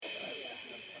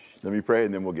Let me pray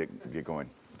and then we'll get going.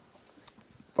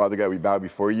 Father God, we bow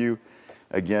before you,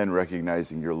 again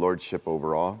recognizing your lordship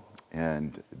over all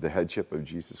and the headship of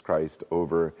Jesus Christ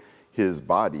over his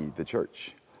body, the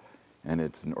church. And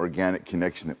it's an organic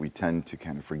connection that we tend to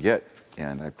kind of forget.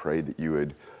 And I pray that you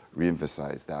would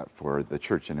reemphasize that for the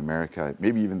church in America,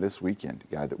 maybe even this weekend,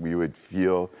 God, that we would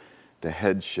feel the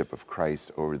headship of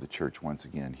Christ over the church once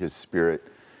again, his spirit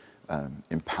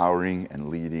empowering and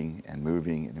leading and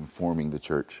moving and informing the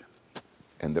church.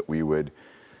 And that we would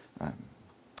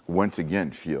once again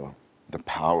feel the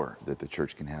power that the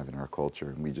church can have in our culture.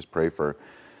 And we just pray for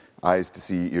eyes to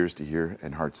see, ears to hear,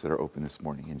 and hearts that are open this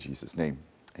morning. In Jesus' name,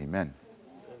 amen.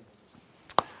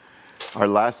 Our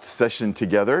last session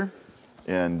together,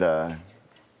 and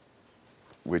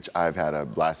which I've had a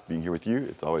blast being here with you.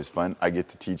 It's always fun. I get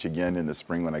to teach again in the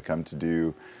spring when I come to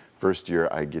do first year.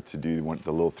 I get to do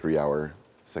the little 3-hour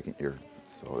second year.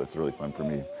 So that's really fun for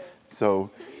me. So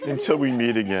until we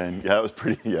meet again, yeah, it was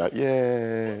pretty,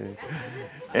 yay.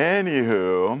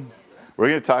 Anywho, we're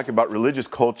going to talk about religious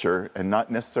culture, and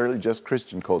not necessarily just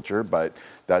Christian culture, but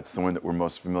that's the one that we're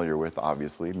most familiar with,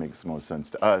 obviously. It makes most sense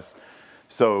to us.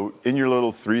 So in your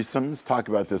little threesomes, talk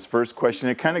about this first question.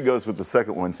 It kind of goes with the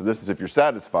second one. So this is if you're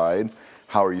satisfied,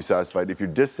 how are you satisfied? If you're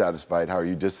dissatisfied, how are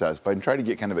you dissatisfied? And try to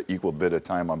get kind of an equal bit of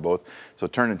time on both. So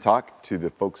turn and talk to the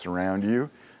folks around you.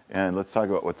 And let's talk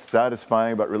about what's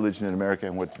satisfying about religion in America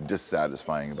and what's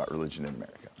dissatisfying about religion in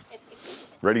America.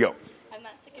 Ready to go. I'm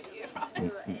not sick of you. I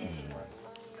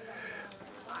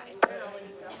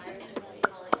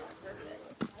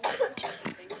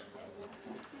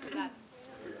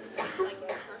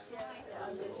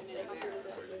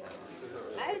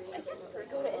guess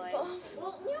personally,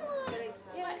 well, you know what?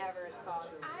 Whatever it's called.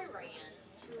 I ran.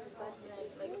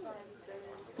 Like, it's not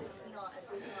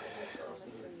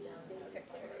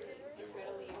it's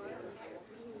readily available.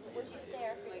 Would you say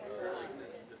our freedom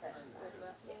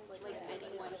like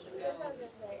anyone should know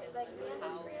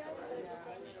how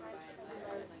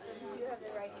you have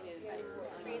the right to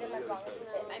freedom as long as you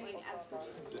fit. I mean, as much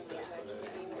as you can.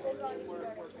 As long as you are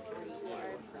your freedom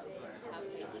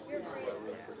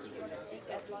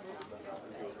as long as you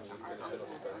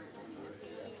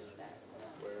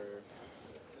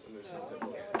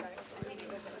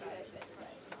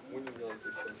when you realize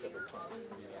there's some type of cost.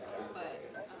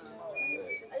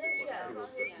 I think, yeah, as long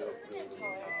as you can't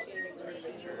tolerate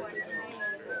change, you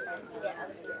understand. Yeah,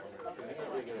 other people.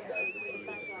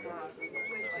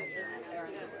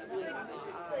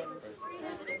 There's a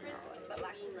difference, but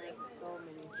lacking like so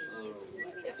many T's to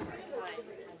maybe it's part time.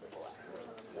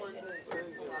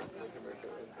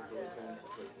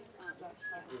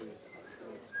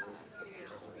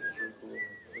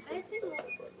 I'd say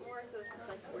more so it's just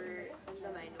like we're the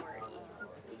minority.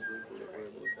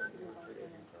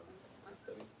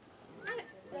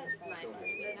 That's just my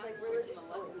opinion. That's like religious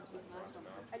Muslim.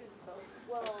 I do so.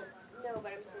 Well, no,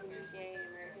 but I'm saying you're gay in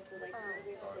America, so like we're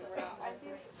not all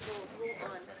rule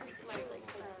on somebody like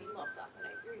be loved off, and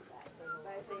I agree with that. But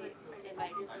I say it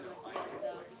might just be more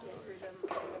so freedom of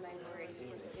the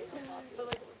minority is but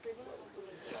like freedom of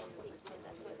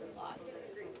that's what the law is.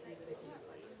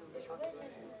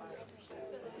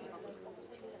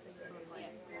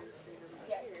 Yes.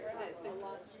 Yes.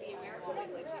 The American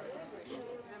religion is Christian.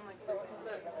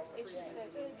 So it's just that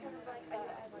it's kind of like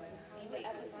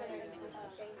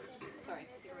sorry.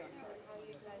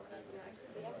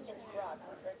 It's broad.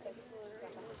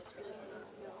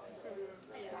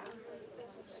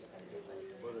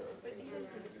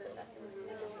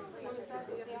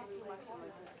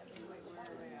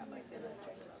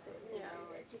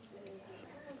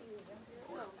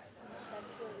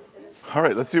 All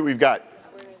right, let's see what we've got.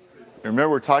 Remember,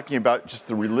 we're talking about just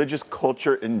the religious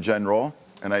culture in general,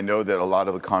 and I know that a lot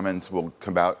of the comments will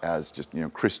come out as just,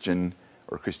 Christian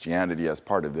or Christianity as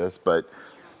part of this, but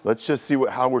let's just see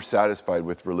how we're satisfied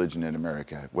with religion in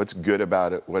America. What's good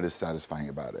about it? What is satisfying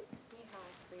about it?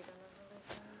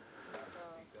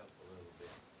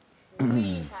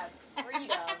 We have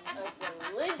freedom of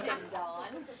religion,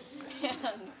 Dawn. And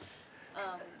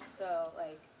so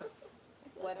like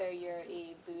whether you're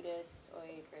a Buddhist or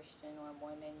a Christian or a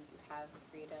Mormon, you have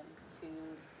freedom to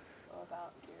go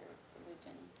about your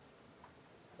religion.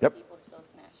 Yep. People still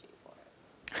smash you for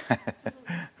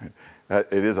it.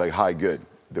 It is like high good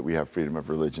that we have freedom of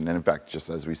religion. And in fact, just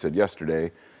as we said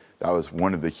yesterday, that was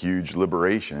one of the huge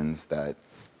liberations that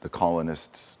the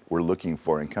colonists were looking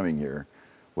for in coming here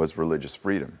was religious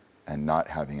freedom and not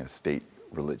having a state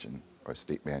religion or a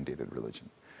state mandated religion.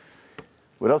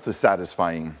 What else is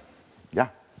satisfying? Yeah.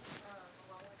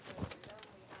 Along with the freedom,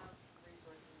 we have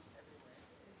resources everywhere.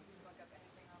 You can look up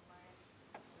anything online.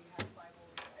 We have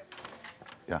Bibles everywhere.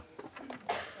 Yeah.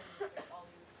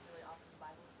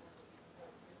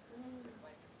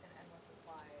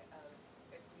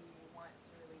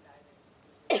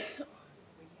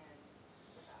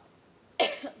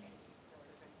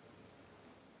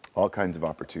 All kinds of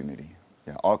opportunity.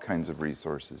 Yeah, all kinds of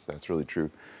resources. That's really true.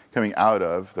 Coming out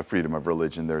of the freedom of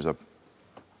religion, there's a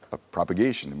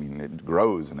propagation. I mean, it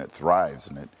grows and it thrives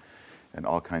and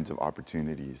all kinds of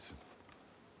opportunities.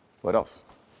 What else?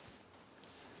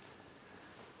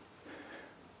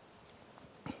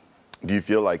 Do you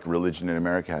feel like religion in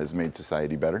America has made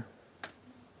society better?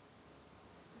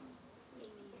 Maybe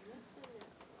yes and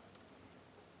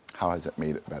no. How has it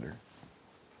made it better?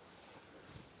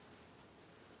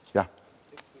 Yeah.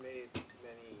 It's made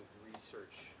many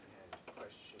research and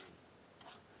question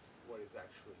what is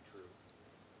actually true.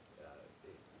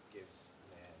 It gives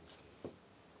man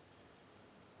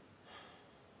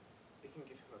it can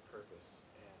give him a purpose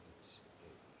and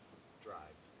a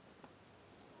drive.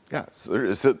 Yeah, so there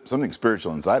is something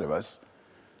spiritual inside of us.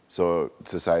 So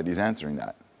society's answering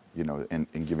that,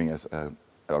 and giving us a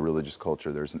religious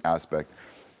culture. There's an aspect,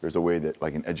 there's a way that,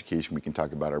 like in education, we can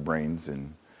talk about our brains,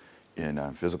 and in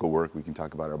physical work, we can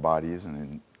talk about our bodies, and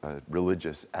in a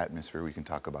religious atmosphere, we can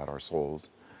talk about our souls.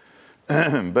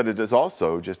 But it is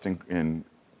also just in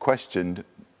questioned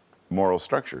moral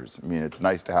structures. I mean, it's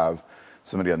nice to have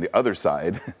somebody on the other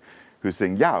side who's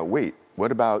saying, yeah, wait,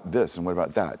 what about this and what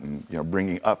about that? And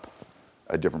bringing up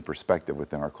a different perspective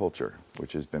within our culture,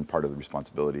 which has been part of the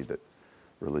responsibility that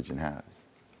religion has.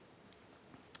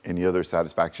 Any other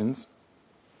satisfactions?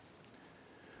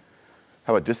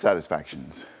 How about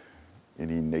dissatisfactions?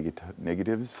 Any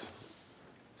negatives?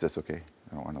 Is this okay?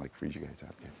 I don't want to freeze you guys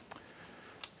out.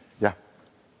 Yeah.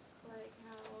 Like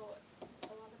how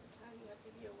a lot of the time you have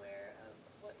to be aware of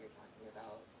what you're talking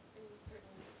about in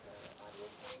certain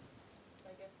audiences.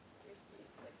 Like if you're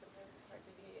like sometimes it's hard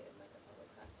to be in like a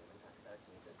public classroom and talk about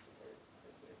Jesus because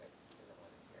the student next to you doesn't want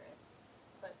to hear it.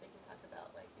 But they can talk about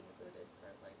like being a Buddhist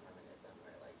or like Mormonism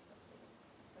or like something.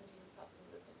 When Jesus pops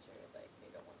into the picture, like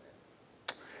they don't want to.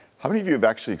 How many of you have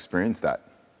actually experienced that?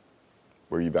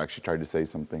 Where you've actually tried to say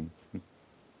something?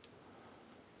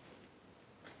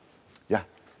 Yeah.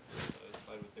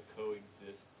 Satisfied with the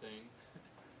coexist thing.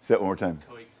 Say that one more time.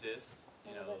 Coexist,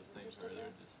 those things where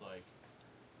they're just like,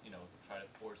 try to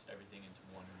force everything into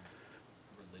one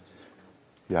religious group.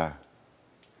 Yeah.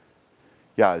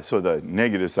 Yeah, so the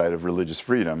negative side of religious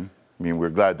freedom, I mean, we're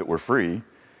glad that we're free.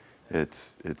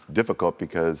 It's difficult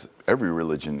because every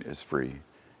religion is free.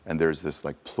 And there's this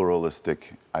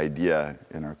pluralistic idea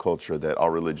in our culture that all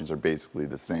religions are basically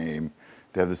the same.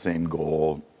 They have the same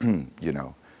goal,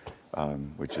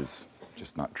 which is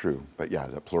just not true. But yeah,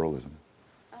 that pluralism.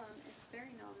 It's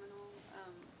very nominal.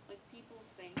 Like people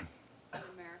think in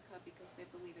America because they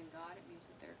believe in God, it means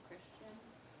that they're Christian.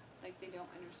 Like they don't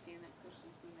understand that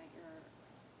Christians mean that you're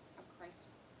a Christ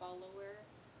follower.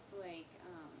 Like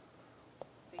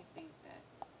they think that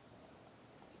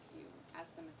if you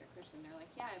ask them if they're Christian, they're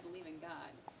like, yeah, I believe in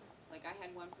God. Like I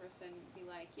had one person be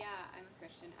like, yeah, I'm a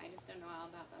Christian. I just don't know all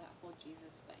about that whole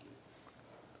Jesus thing.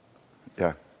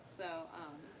 Yeah. So,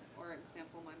 or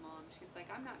example, my mom, she's like,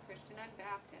 I'm not Christian, I'm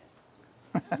Baptist.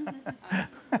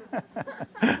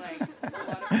 Like, a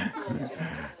lot of people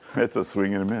just... It's a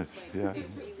swing and a miss. Like, Yeah. they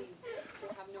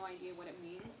have no idea what it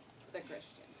means, the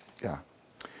Christian. Yeah.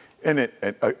 And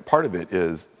part of it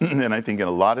is, and I think in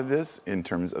a lot of this, in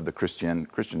terms of the Christian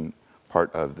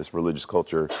part of this religious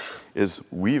culture, is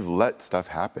we've let stuff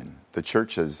happen. The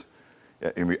church has,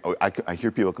 I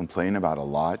hear people complain about a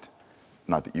lot,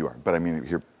 not that you are, but I mean, I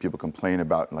hear people complain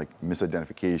about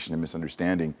misidentification and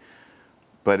misunderstanding,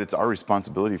 but it's our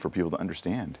responsibility for people to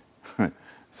understand.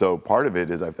 So part of it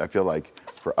is, I feel like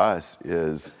for us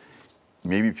is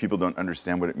maybe people don't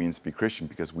understand what it means to be Christian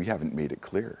because we haven't made it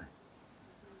clear.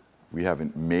 We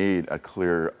haven't made a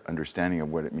clear understanding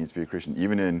of what it means to be a Christian.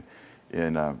 Even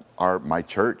in my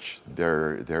church,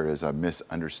 there is a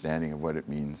misunderstanding of what it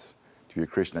means to be a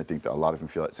Christian. I think that a lot of them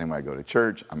feel that same way. I go to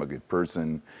church, I'm a good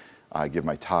person, I give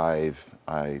my tithe,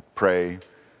 I pray,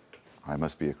 I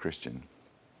must be a Christian,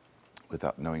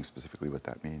 without knowing specifically what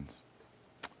that means.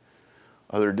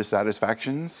 Other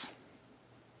dissatisfactions?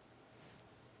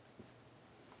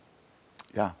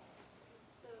 Yeah.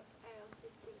 So I also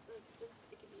think just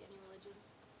it could be any religion,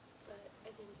 but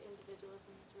I think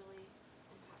individualism has really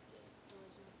impacted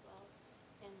religion as well.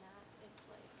 In that it's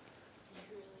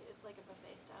it's like a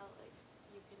buffet style. Like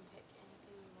you can pick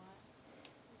anything you want,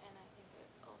 and I think that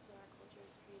also our culture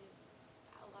has created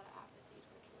a lot of apathy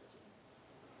towards religion.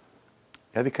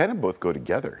 Yeah, they kind of both go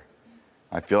together.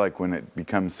 I feel like when it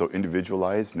becomes so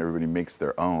individualized and everybody makes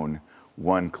their own,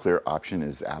 one clear option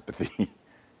is apathy.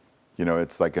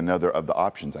 It's like another of the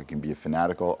options. I can be a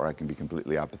fanatical or I can be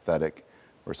completely apathetic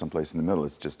or someplace in the middle.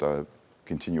 It's just a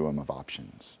continuum of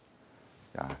options.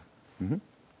 Yeah. Mm-hmm. Another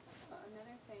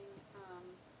thing,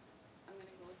 I'm going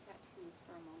to go with tattoos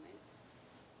for a moment.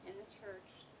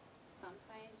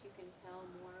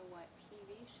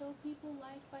 show people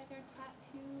like by their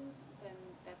tattoos than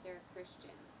that they're a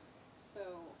Christian.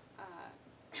 So,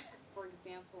 for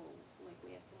example, like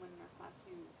we had someone in our class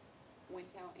who went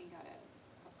out and got a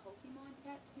Pokemon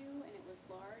tattoo, and it was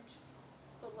large,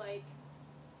 but like,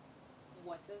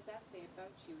 what does that say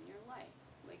about you in your life?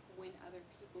 Like, when other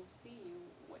people see you,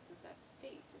 what does that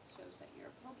state? It shows that you're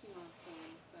a Pokemon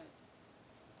fan, but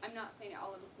I'm not saying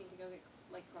all of us need to go get,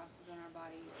 like, crosses on our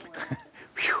body or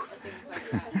things like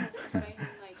that, but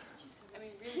I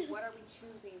mean, really, what are we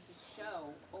choosing to show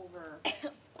over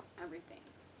everything?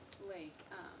 Like,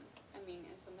 I mean,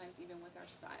 and sometimes even with our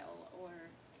style, or,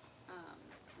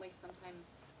 like,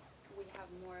 sometimes we have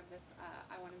more of this,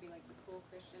 I want to be like the cool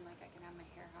Christian, like I can have my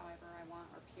hair however I want,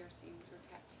 or piercings, or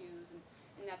tattoos, and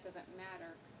that doesn't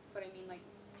matter. But I mean, like,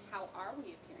 how are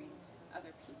we appearing to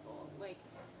other people? Like,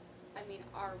 I mean,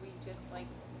 are we just like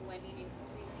blending in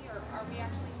completely, or are we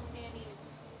actually standing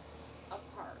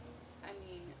apart? I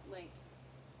mean, like,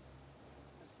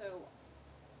 so,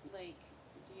 like,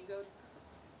 do you go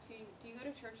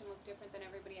to church and look different than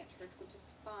everybody at church, which is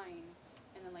fine,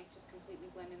 and then like just completely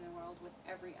blend in the world with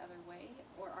every other way,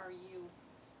 or are you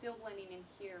still blending in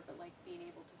here, but like being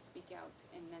able to speak out,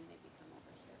 and then they become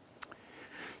over here too?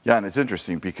 Yeah, and it's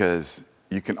interesting because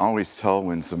you can always tell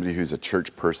when somebody who's a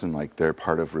church person, like they're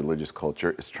part of religious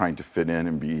culture, is trying to fit in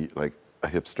and be like a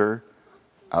hipster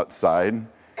outside,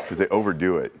 because they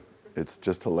overdo it. It's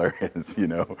just hilarious, you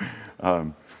know.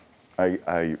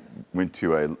 I went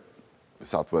to a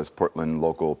Southwest Portland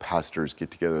local pastors get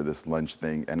together, this lunch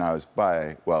thing, and I was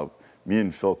me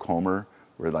and Phil Comer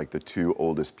were like the two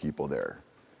oldest people there.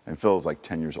 And Phil's like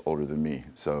 10 years older than me.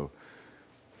 So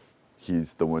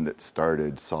he's the one that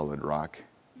started Solid Rock,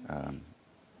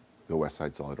 the West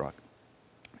Side Solid Rock.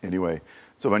 Anyway,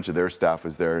 so a bunch of their staff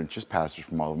was there, and just pastors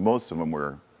from most of them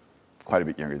were quite a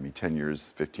bit younger than me, 10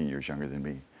 years, 15 years younger than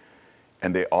me.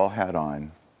 And they all had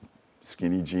on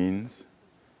skinny jeans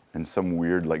and some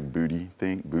weird like boot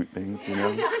things, you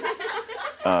know?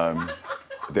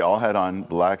 They all had on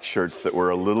black shirts that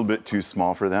were a little bit too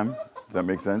small for them. Does that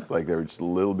make sense? Like they were just a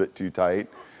little bit too tight.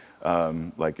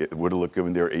 Like it would have looked good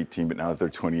when they were 18, but now that they're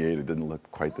 28, it didn't look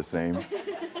quite the same.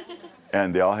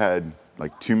 And they all had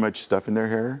like too much stuff in their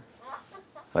hair,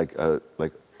 like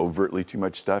overtly too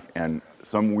much stuff, and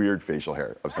some weird facial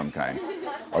hair of some kind.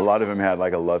 A lot of them had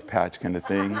like a love patch kind of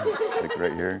thing, like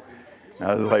right here. And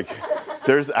I was like,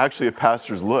 there's actually a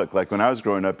pastor's look. Like when I was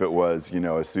growing up, it was, you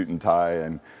know, a suit and tie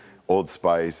and Old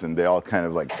Spice, and they all kind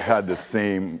of like had the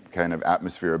same kind of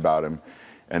atmosphere about them.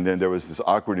 And then there was this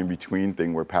awkward in between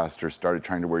thing where pastors started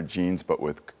trying to wear jeans, but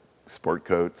with sport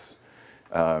coats.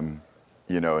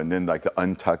 You know, and then like the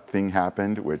untucked thing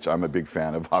happened, which I'm a big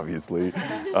fan of, obviously.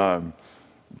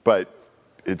 But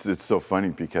it's so funny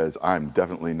because I'm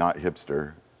definitely not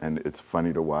hipster, and it's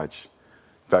funny to watch.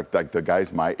 In fact, like the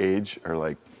guys my age are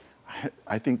like,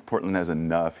 I think Portland has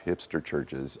enough hipster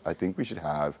churches. I think we should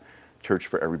have church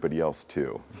for everybody else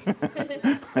too.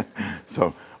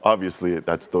 So obviously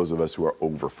that's those of us who are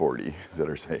over 40 that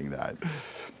are saying that.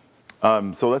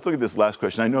 So let's look at this last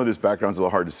question. I know this background's a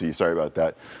little hard to see. Sorry about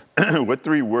that. What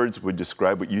 3 words would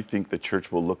describe what you think the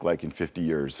church will look like in 50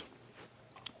 years?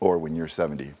 Or when you're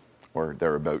 70 or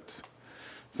thereabouts?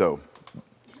 So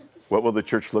what will the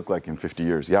church look like in 50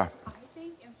 years? Yeah. I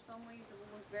think in some ways it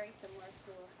will look very similar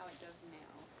to how it does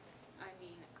now. I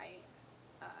mean, I've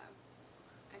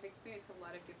experienced a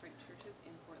lot of different churches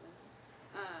in Portland,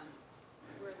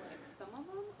 where like some of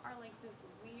them are like this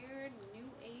weird new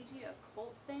agey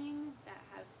occult thing that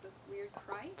has this weird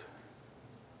Christ,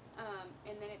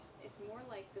 and then it's more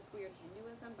like this weird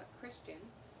Hinduism but Christian.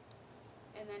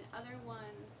 And then other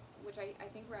ones, which I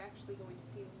think we're actually going to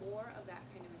see more of that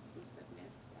kind of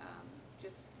inclusiveness,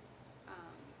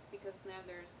 because now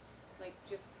there's, like,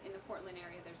 just in the Portland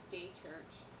area, there's gay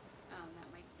church, that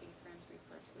my gay friends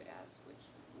refer to it as, which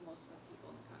most of the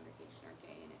people in the congregation are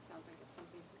gay, and it sounds like it's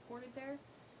something supported there.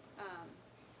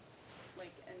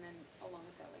 Like, and then along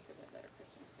with that, like, the Red Letter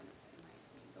Christians kind of, in my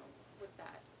opinion, go with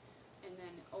that. And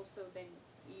then also then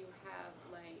you have,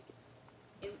 like,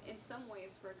 in some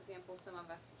ways, for example, some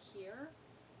of us here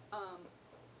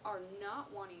are not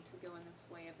wanting to go in this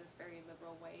way of this very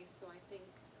liberal way. So I think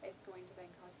it's going to then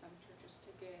cause some churches to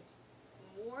get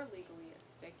more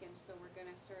legalistic, and so we're going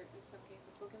to start, in some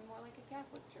cases, looking more like a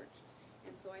Catholic church.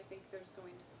 And so I think there's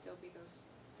going to still be those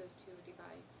two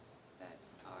divides that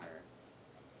are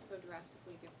so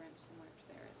drastically different, similar to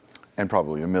there is now. And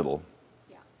probably a middle.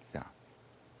 Yeah. Yeah.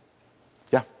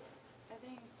 Yeah. I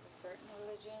think for certain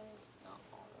religions, not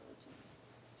all religions,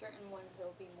 certain ones there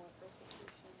will be more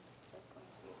persecution that's going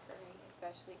to be occurring,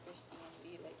 especially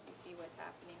Christianity. Like you see what's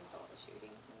happening with all the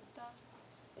shootings and stuff,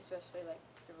 especially like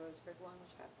the Roseburg one,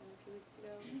 which happened a few weeks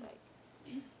ago. Like,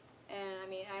 and I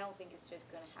mean, I don't think it's just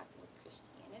going to happen with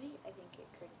Christianity. I think it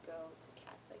could go to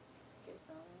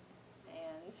Catholicism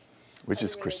and Which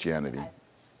other is religions Christianity. as-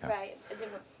 Yeah. Right, a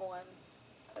different form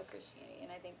of Christianity.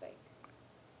 And I think like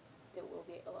there will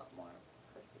be a lot more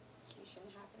persecution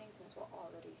happening since we're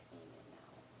already seeing it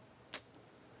now.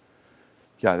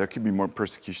 Yeah, there could be more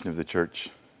persecution of the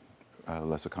church,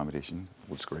 less accommodation.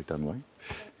 We'll just go right down the line.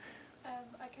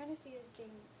 I kind of see it as being,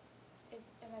 it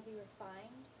might be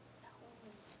refined.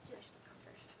 I should go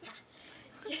first.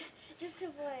 Just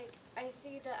because, like, I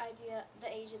see the idea, the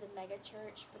age of the mega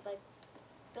church, with, like,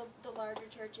 the larger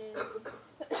churches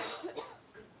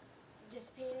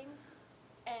dissipating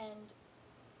and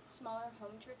smaller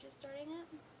home churches starting it.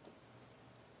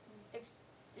 It's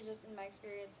just in my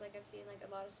experience, like, I've seen, like,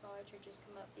 a lot of smaller churches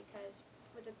come up because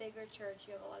with a bigger church,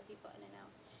 you have a lot of people in and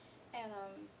out.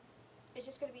 And, it's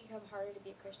just going to become harder to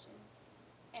be a Christian.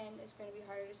 And it's going to be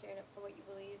harder to stand up for what you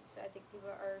believe. So I think people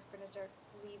are going to start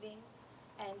leaving,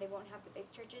 and they won't have the big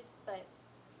churches, but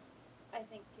I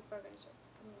think people are going to start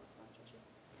coming to small churches.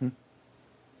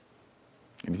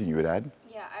 Anything you would add?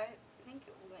 Yeah, I think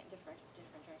we went different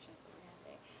directions. What we're gonna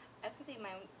say. I was gonna say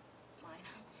mine.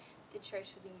 The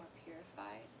church should be more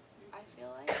purified. I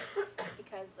feel like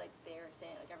because like they were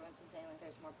saying, like everyone's been saying, like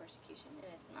there's more persecution, and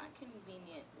it's not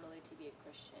convenient really to be a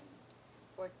Christian,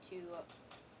 or to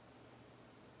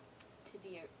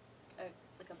be a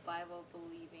like a Bible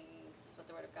believing. This is what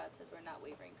the Word of God says. We're not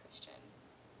wavering Christian.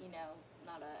 You know,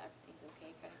 not a everything's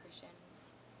okay kind of Christian,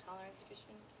 tolerance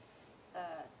Christian.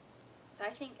 So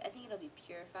I think it'll be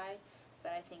purified,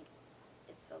 but I think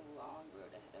it's a long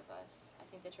road ahead of us. I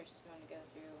think the church is going to go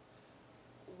through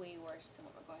way worse than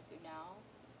what we're going through now,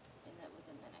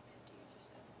 within the next 50 years or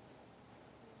so.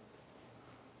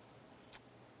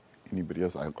 Anybody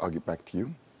else? I'll get back to you.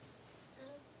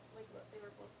 Kind of like what they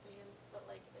were both saying, but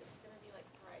like it's gonna be like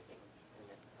thriving in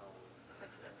its own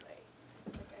secular way.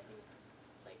 Like I think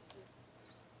like this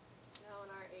now in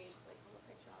our age, like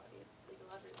homosexuality, it's legal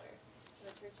everywhere,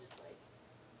 and the church is like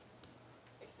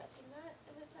accepting that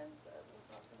in a sense with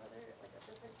lots of other like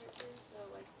different churches. So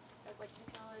like as like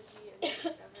technology and new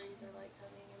discoveries are like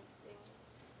coming and things,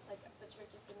 like the church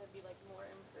is gonna be like more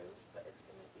improved, but it's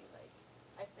gonna be like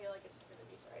I feel like it's just gonna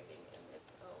be thriving in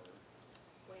its own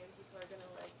way, and people are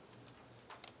gonna like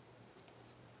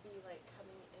be like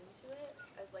coming into it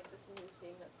as like this new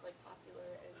thing that's like popular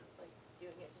and like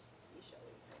doing it just to be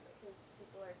showy kind of, because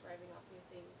people are thriving off new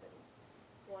things and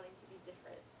wanting to be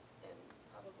different, and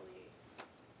probably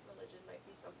religion might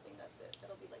be something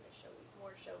that'll be like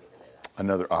more showy than it actually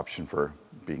Another option for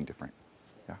being different.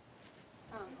 Yeah.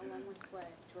 Along with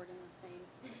what Jordan was saying,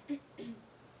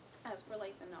 as for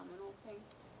like the nominal thing,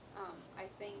 I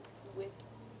think with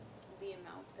the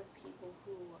amount of people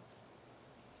who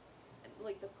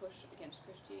like the push against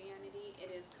Christianity,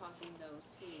 it is causing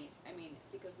those who, I mean,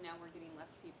 because now we're getting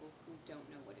less people who don't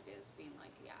know what it is, being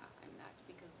like, yeah, I'm that,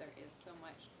 because there is so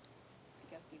much, I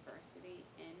guess, diversity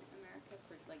in America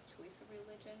for like choice of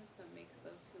religion, so it makes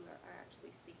those who are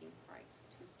actually seeking Christ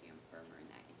to stand firmer in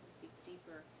that and to seek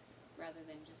deeper, rather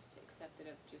than just to accept it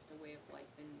of just a way of life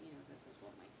and, you know, this is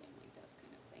what my family does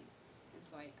kind of thing. And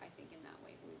so I think in that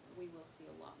way we will see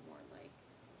a lot more like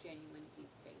genuine deep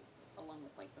faith along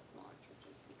with like the smaller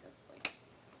churches, because like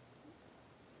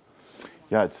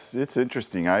Yeah, it's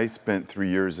interesting. I spent 3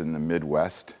 years in the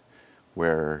Midwest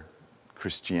where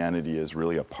Christianity is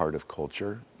really a part of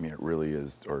culture. I mean, it really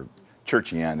is, or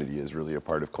churchianity is really a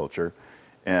part of culture.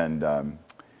 And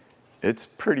it's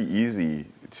pretty easy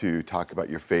to talk about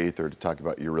your faith or to talk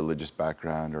about your religious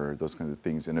background or those kinds of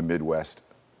things in a Midwest,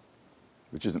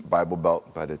 which isn't Bible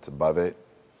Belt, but it's above it.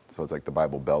 So it's like the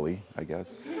Bible belly, I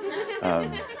guess.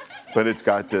 But it's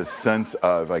got this sense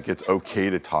of like it's okay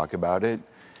to talk about it,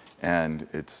 and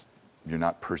you're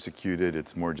not persecuted.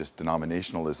 It's more just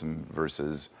denominationalism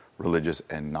versus religious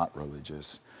and not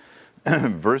religious,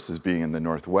 versus being in the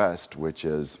Northwest, which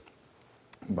is,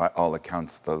 by all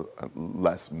accounts, the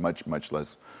much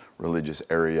less religious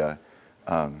area,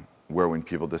 where when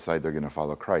people decide they're going to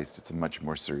follow Christ, it's a much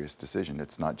more serious decision.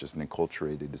 It's not just an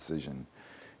enculturated decision.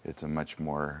 It's a much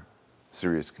more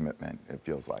serious commitment, it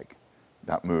feels like.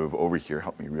 That move over here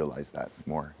helped me realize that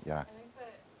more, yeah. I think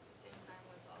that at the same time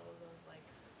with all of those like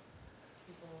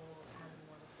people having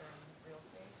more of a firm real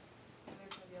faith, and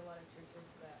there's gonna be a lot of churches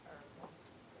that are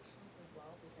false Christians as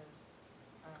well, because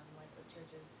like with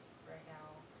churches right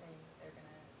now saying that they're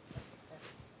gonna like accept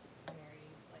marry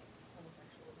like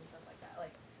homosexuals and stuff like that,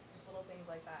 like just little things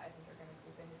like that I think are gonna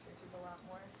creep into churches a lot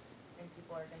more, and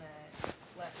people are gonna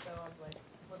let go of like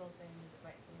little things that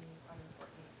might seem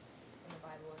unimportant in the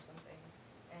Bible or something,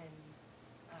 and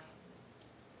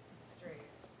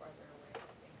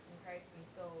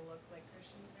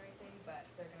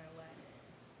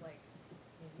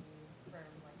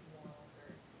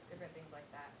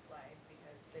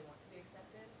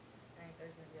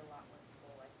there's gonna be a lot more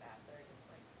people like that that are just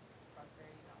like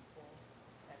prosperity gospel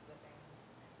type of thing.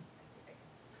 I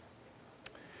can see that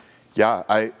being. Yeah,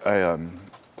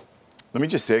 let me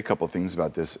just say a couple things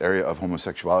about this area of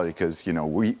homosexuality, because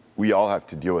we all have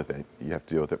to deal with it. You have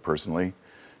to deal with it personally,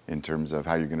 in terms of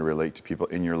how you're going to relate to people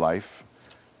in your life,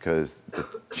 because the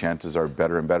chances are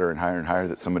better and better and higher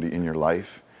that somebody in your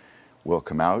life will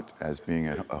come out as being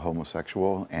a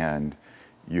homosexual, and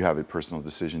you have a personal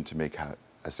decision to make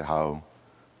as to how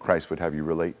Christ would have you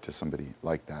relate to somebody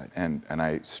like that. And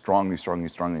I strongly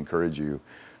encourage you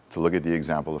to look at the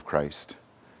example of Christ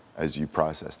as you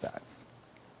process that.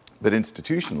 But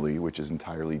institutionally, which is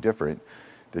entirely different,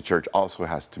 the church also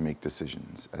has to make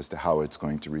decisions as to how it's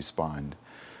going to respond.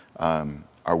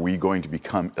 Are we going to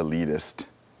become elitist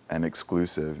and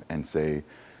exclusive and say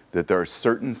that there are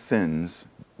certain sins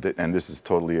that, and this is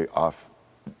totally off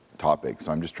topic,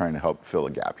 so I'm just trying to help fill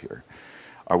a gap here.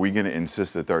 Are we going to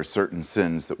insist that there are certain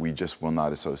sins that we just will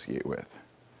not associate with?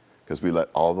 Because we let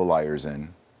all the liars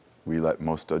in, we let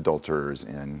most adulterers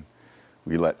in,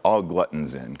 we let all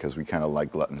gluttons in, because we kind of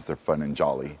like gluttons, they're fun and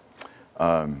jolly.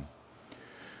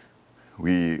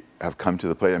 We have come to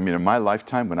the place, in my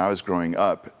lifetime, when I was growing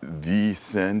up, the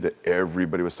sin that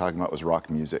everybody was talking about was rock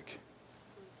music.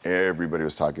 Everybody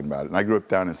was talking about it. And I grew up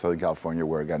down in Southern California,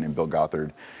 where a guy named Bill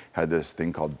Gothard had this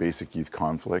thing called Basic Youth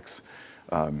Conflicts.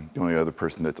 The only other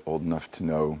person that's old enough to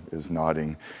know is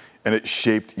nodding. And it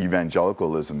shaped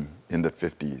evangelicalism in the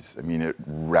 50s. It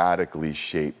radically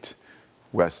shaped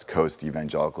West Coast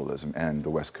evangelicalism and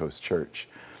the West Coast church.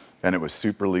 And it was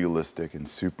super legalistic and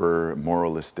super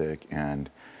moralistic,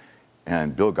 and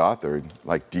Bill Gothard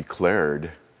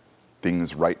declared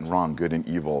things right and wrong, good and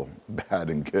evil,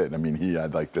 bad and good. He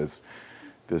had this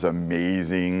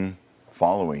amazing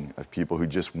following of people who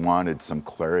just wanted some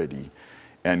clarity.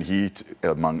 And he,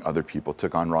 among other people,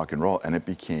 took on rock and roll, and it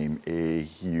became a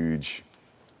huge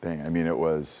thing.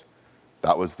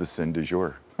 That was the sin du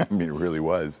jour. It really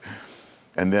was.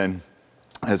 And then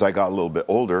as I got a little bit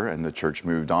older and the church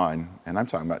moved on, and I'm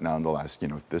talking about now in the last,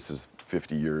 this is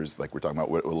 50 years, like we're talking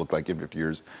about what it will look like in 50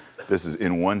 years. This is,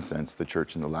 in one sense, the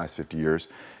church in the last 50 years.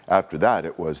 After that,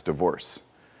 it was divorce.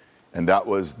 And that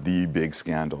was the big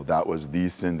scandal. That was the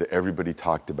sin that everybody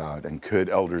talked about. And could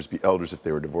elders be elders if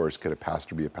they were divorced? Could a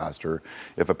pastor be a pastor?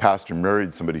 If a pastor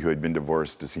married somebody who had been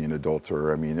divorced, is he an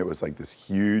adulterer? It was like this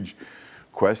huge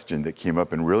question that came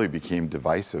up and really became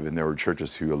divisive. And there were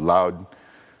churches who allowed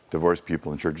divorced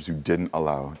people and churches who didn't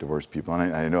allow divorced people.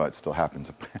 And I know it still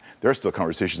happens. There are still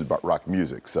conversations about rock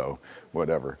music, so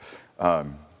whatever.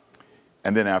 And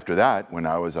then after that, when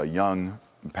I was a young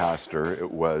pastor,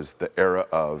 it was the era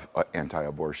of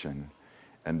anti-abortion.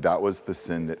 And that was the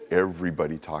sin that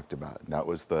everybody talked about. And that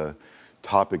was the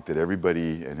topic that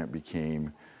everybody, and it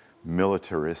became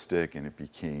militaristic, and it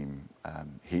became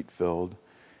hate-filled.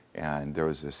 And there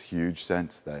was this huge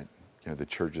sense that the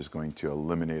church is going to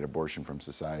eliminate abortion from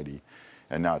society,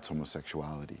 and now it's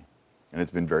homosexuality. And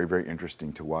it's been very, very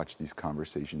interesting to watch these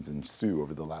conversations ensue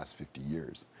over the last 50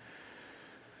 years.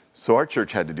 So our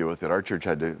church had to deal with it. Our church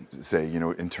had to say,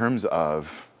 in terms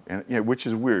of, which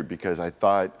is weird, because I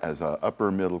thought as a upper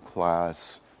middle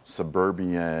class,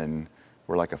 suburban,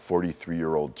 we're like a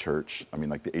 43-year-old church.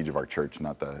 Like the age of our church,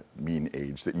 not the mean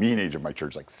age. The mean age of my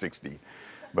church is like 60,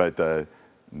 but the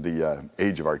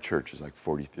age of our church is like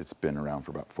 40. It's been around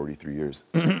for about 43 years.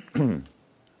 And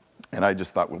I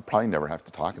just thought we'll probably never have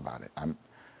to talk about it.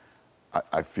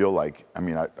 I feel like,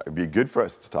 it'd be good for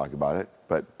us to talk about it,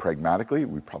 but pragmatically,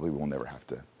 we probably will never have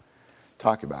to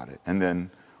talk about it. And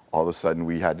then all of a sudden,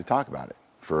 we had to talk about it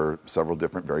for several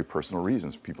different, very personal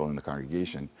reasons for people in the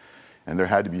congregation. And there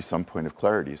had to be some point of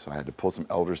clarity. So I had to pull some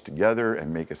elders together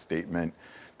and make a statement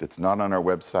that's not on our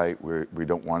website. We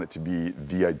don't want it to be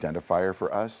the identifier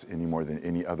for us any more than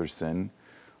any other sin.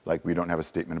 Like, we don't have a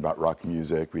statement about rock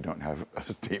music. We don't have a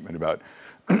statement about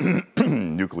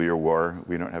nuclear war.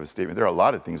 We don't have a statement. There are a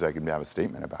lot of things I can have a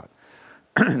statement about.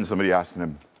 And somebody asked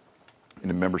in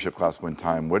a membership class one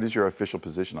time, what is your official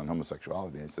position on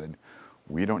homosexuality? I said,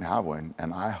 we don't have one,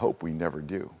 and I hope we never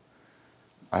do.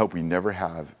 I hope we never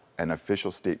have an official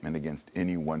statement against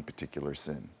any one particular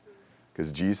sin.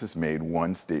 Because Jesus made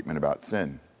one statement about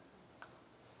sin.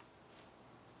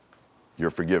 You're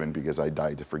forgiven because I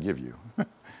died to forgive you.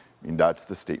 That's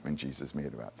the statement Jesus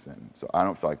made about sin. So I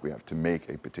don't feel like we have to make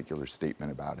a particular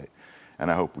statement about it.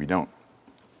 And I hope we don't.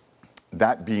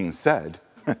 That being said,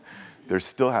 there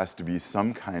still has to be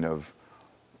some kind of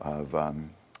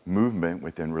movement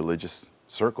within religious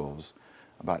circles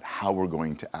about how we're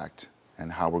going to act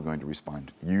and how we're going to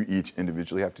respond. You each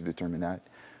individually have to determine that,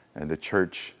 and the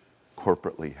church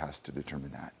corporately has to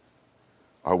determine that.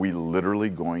 Are we literally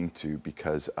going to,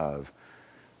 because of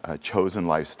a chosen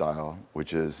lifestyle,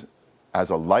 which is as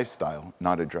a lifestyle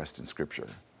not addressed in Scripture?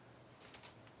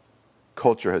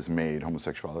 Culture has made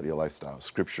homosexuality a lifestyle.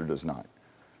 Scripture does not.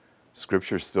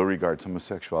 Scripture still regards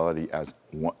homosexuality as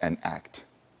an act.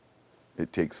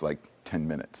 It takes like 10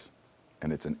 minutes,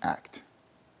 and it's an act.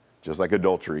 Just like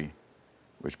adultery,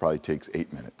 which probably takes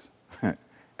 8 minutes, and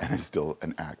it's still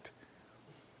an act.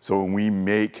 So when we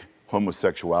make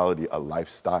homosexuality a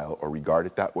lifestyle or regard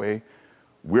it that way,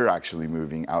 we're actually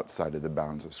moving outside of the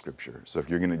bounds of Scripture. So if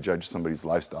you're going to judge somebody's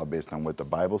lifestyle based on what the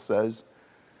Bible says,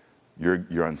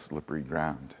 you're on slippery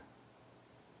ground.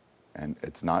 And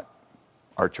it's not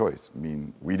our choice. I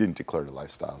mean, we didn't declare the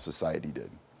lifestyle, society did.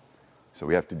 So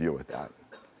we have to deal with that.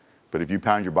 But if you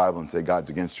pound your Bible and say God's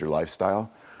against your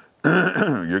lifestyle,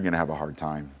 you're going to have a hard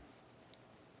time.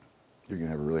 You're going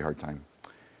to have a really hard time.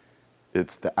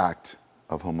 It's the act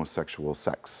of homosexual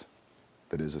sex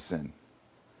that is a sin.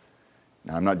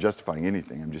 Now, I'm not justifying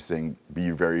anything. I'm just saying be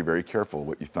very, very careful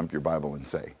what you thump your Bible and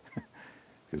say,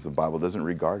 because the Bible doesn't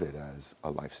regard it as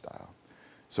a lifestyle.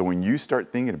 So when you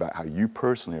start thinking about how you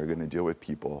personally are going to deal with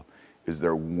people, is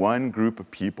there one group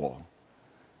of people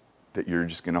that you're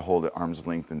just going to hold at arm's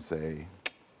length and say,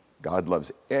 God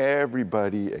loves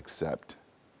everybody except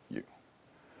you?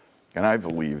 And I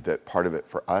believe that part of it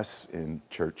for us in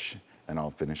church, and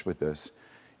I'll finish with this,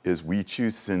 is we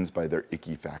choose sins by their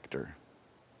icky factor.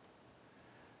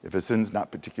 If a sin's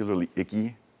not particularly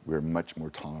icky, we're much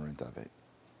more tolerant of it.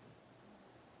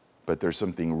 But there's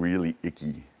something really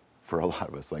icky for a lot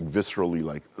of us, like viscerally,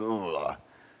 like, ugh,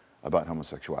 about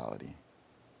homosexuality.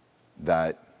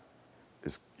 That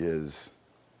is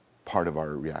part of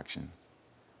our reaction.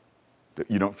 That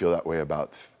you don't feel that way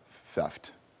about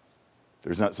theft.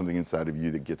 There's not something inside of you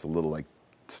that gets a little like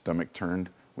stomach turned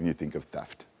when you think of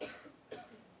theft.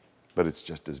 But it's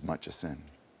just as much a sin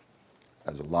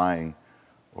as a lying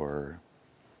or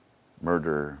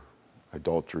murder,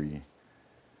 adultery,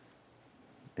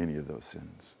 any of those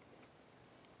sins.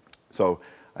 So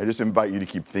I just invite you to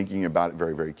keep thinking about it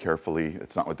very, very carefully.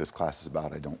 It's not what this class is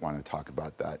about. I don't want to talk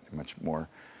about that much more.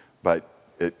 But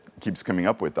it keeps coming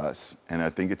up with us. And I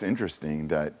think it's interesting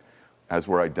that as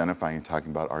we're identifying and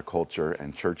talking about our culture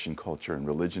and church and culture and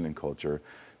religion and culture,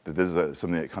 that this is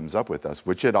something that comes up with us,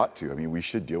 which it ought to. I mean, we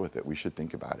should deal with it. We should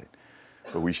think about it.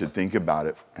 But we should think about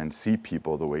it and see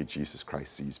people the way Jesus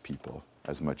Christ sees people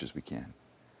as much as we can.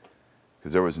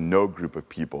 Because there was no group of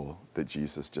people that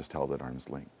Jesus just held at arm's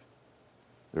length.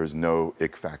 There was no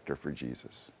ick factor for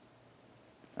Jesus.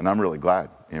 And I'm really glad,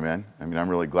 amen? I mean, I'm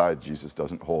really glad Jesus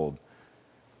doesn't hold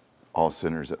all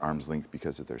sinners at arm's length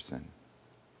because of their sin.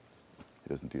 He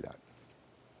doesn't do that.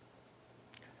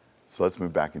 So let's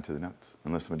move back into the notes,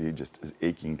 unless somebody just is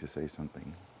aching to say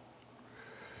something.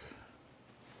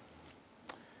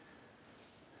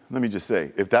 Let me just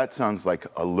say, if that sounds like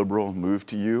a liberal move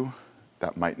to you,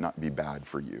 that might not be bad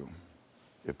for you.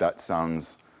 If that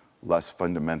sounds less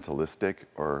fundamentalistic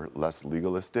or less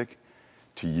legalistic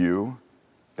to you,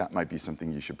 that might be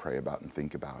something you should pray about and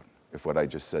think about. If what I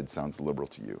just said sounds liberal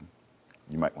to you,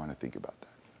 you might want to think about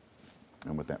that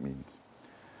and what that means.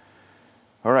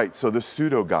 All right, so the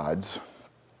pseudo-gods,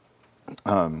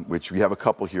 which we have a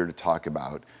couple here to talk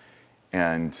about.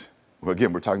 And well,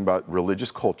 again, we're talking about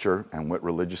religious culture and what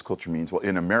religious culture means. Well,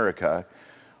 in America,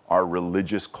 our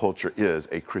religious culture is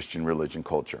a Christian religion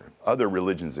culture. Other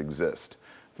religions exist,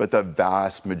 but the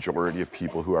vast majority of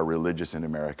people who are religious in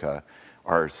America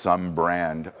are some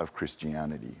brand of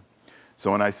Christianity.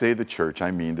 So when I say the church,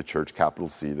 I mean the church, capital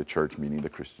C, the church meaning the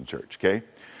Christian church, okay?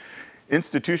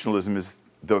 Institutionalism is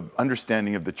the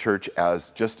understanding of the church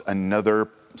as just another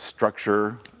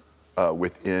structure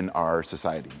within our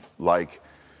society, like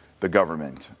the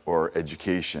government or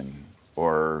education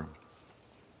or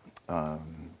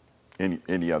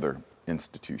any other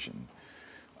institution.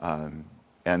 And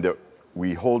that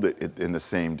we hold it in the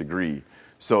same degree.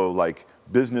 So like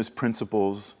business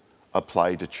principles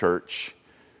apply to church,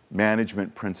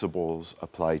 management principles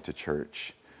apply to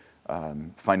church,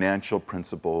 financial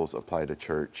principles apply to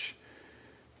church,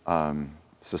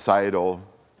 societal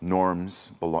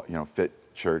norms fit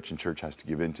church, and church has to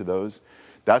give into those.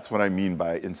 That's what I mean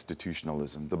by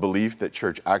institutionalism. The belief that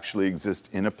church actually exists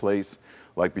in a place,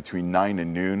 like between 9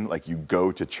 and noon, like you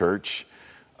go to church,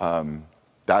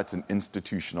 that's an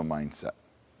institutional mindset.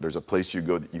 There's a place you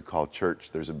go that you call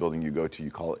church. There's a building you go to,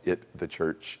 you call it the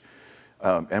church.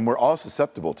 And we're all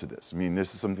susceptible to this. I mean,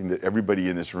 this is something that everybody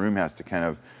in this room has to kind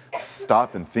of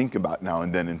stop and think about now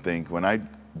and then and think, when I'm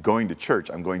going to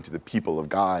church, I'm going to the people of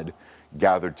God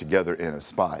gathered together in a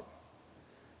spot.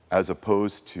 as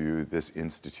opposed to this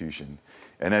institution.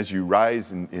 And as you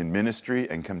rise in ministry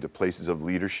and come to places of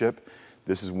leadership,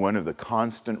 this is one of the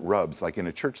constant rubs. Like in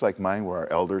a church like mine, where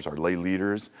our elders, our lay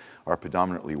leaders, are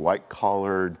predominantly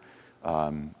white-collared,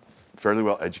 fairly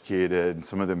well educated,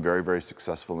 some of them very, very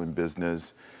successful in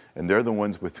business, and they're the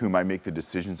ones with whom I make the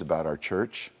decisions about our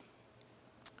church.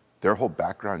 Their whole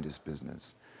background is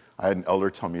business. I had an elder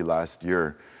tell me last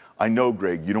year, I know,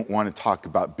 Greg, you don't want to talk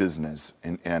about business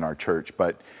in our church,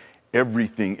 but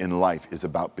everything in life is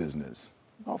about business.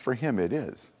 Well, for him, it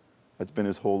is. That's been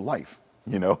his whole life,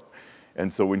 you know?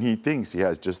 And so when he thinks he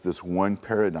has just this one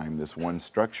paradigm, this one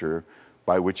structure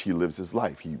by which he lives his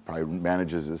life, he probably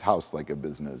manages his house like a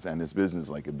business, and his business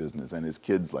like a business, and his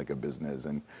kids like a business.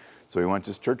 And so he wants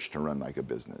his church to run like a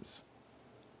business.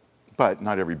 But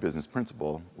not every business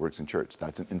principle works in church.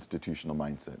 That's an institutional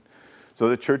mindset. So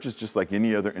the church is just like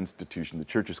any other institution. The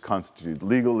church is constituted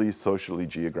legally, socially,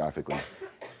 geographically.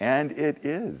 And it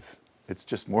is. It's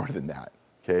just more than that,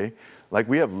 okay? Like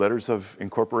we have letters of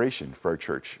incorporation for our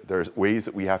church. There's ways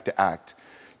that we have to act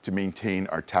to maintain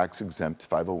our tax-exempt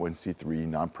 501c3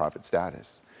 nonprofit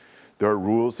status. There are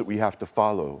rules that we have to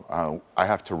follow. I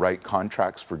have to write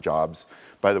contracts for jobs.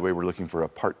 By the way, we're looking for a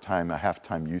part-time, a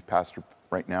half-time youth pastor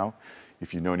right now.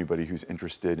 If you know anybody who's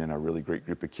interested in a really great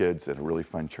group of kids at a really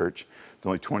fun church, it's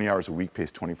only 20 hours a week,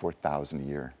 pays $24,000 a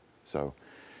year. So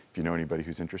if you know anybody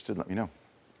who's interested, let me know.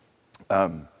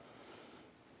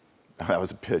 That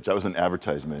was a pitch. That was an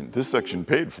advertisement. This section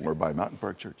paid for by Mountain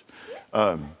Park Church.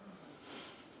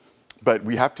 But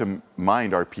we have to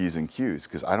mind our P's and Q's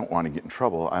because I don't want to get in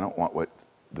trouble. I don't want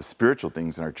the spiritual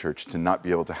things in our church to not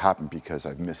be able to happen because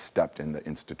I've misstepped in the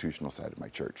institutional side of my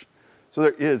church. So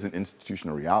there is an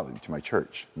institutional reality to my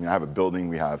church. I mean, I have a building,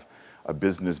 we have a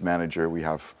business manager, we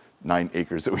have 9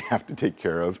 acres that we have to take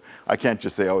care of. I can't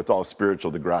just say, oh, it's all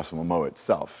spiritual, the grass will mow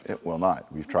itself. It will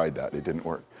not. We've tried that. It didn't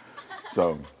work.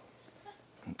 So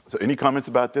any comments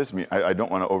about this? I mean, I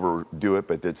don't want to overdo it,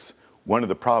 but it's one of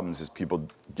the problems is people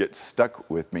get stuck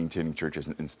with maintaining church as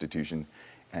an institution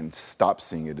and stop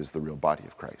seeing it as the real body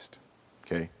of Christ.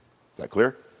 Okay? Is that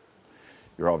clear?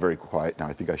 You're all very quiet now.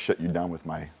 I think I shut you down with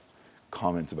my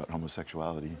comments about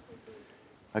homosexuality.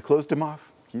 I closed him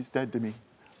off. He's dead to me.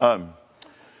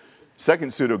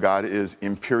 Second pseudo-god is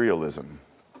imperialism.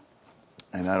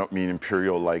 And I don't mean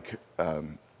imperial like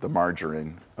the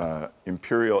margarine.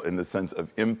 Imperial in the sense of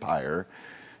empire.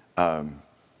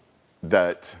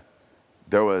 That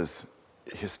there was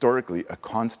historically a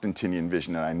Constantinian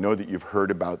vision. And I know that you've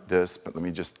heard about this, but let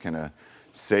me just kind of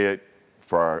say it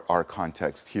for our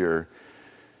context here.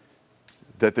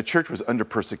 That the church was under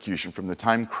persecution from the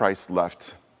time Christ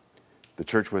left. The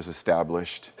church was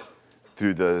established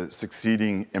through the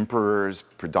succeeding emperors,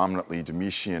 predominantly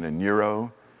Domitian and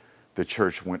Nero. The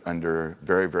church went under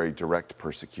very, very direct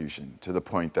persecution to the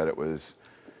point that it was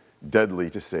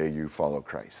deadly to say you follow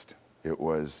Christ. It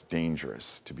was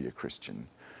dangerous to be a Christian.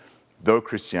 Though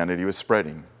Christianity was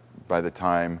spreading, by the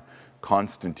time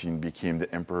Constantine became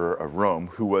the emperor of Rome,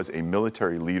 who was a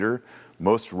military leader,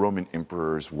 most Roman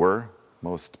emperors were.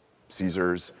 Most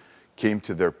Caesars came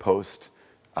to their post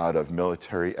out of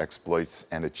military exploits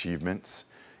and achievements,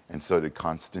 and so did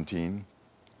Constantine.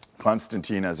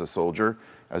 Constantine, as a soldier,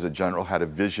 as a general, had a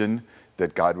vision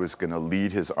that God was going to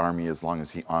lead his army as long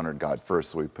as he honored God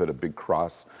first. So he put a big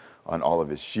cross on all of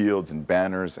his shields and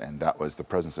banners, and that was the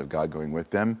presence of God going with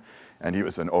them. And he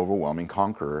was an overwhelming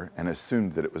conqueror and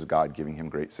assumed that it was God giving him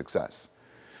great success.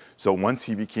 So once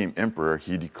he became emperor,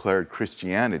 he declared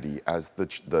Christianity as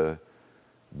the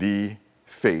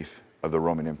faith of the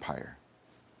Roman Empire.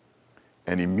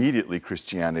 And immediately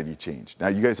Christianity changed. Now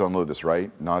you guys all know this,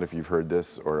 right? Not if you've heard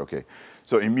this or okay.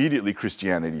 So immediately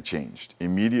Christianity changed.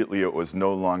 Immediately it was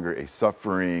no longer a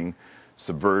suffering,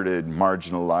 subverted,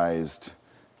 marginalized,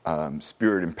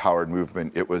 spirit-empowered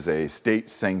movement. It was a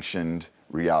state-sanctioned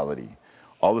reality.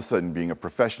 All of a sudden being a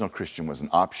professional Christian was an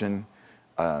option.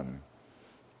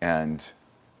 And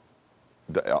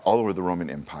all over the Roman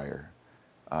Empire,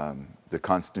 the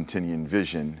Constantinian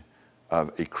vision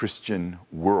of a Christian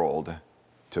world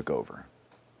took over.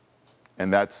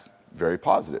 And that's very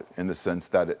positive in the sense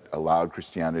that it allowed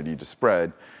Christianity to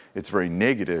spread. It's very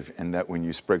negative in that when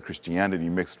you spread Christianity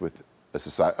mixed with a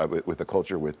society, with a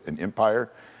culture, with an empire,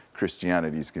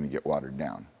 Christianity is going to get watered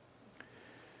down.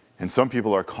 And some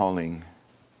people are calling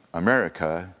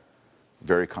America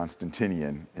very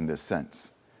Constantinian in this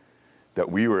sense, that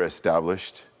we were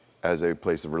established as a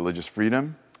place of religious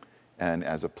freedom and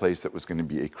as a place that was going to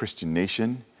be a Christian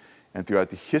nation. And throughout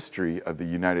the history of the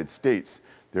United States,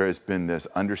 there has been this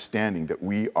understanding that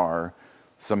we are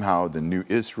somehow the new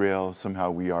Israel, somehow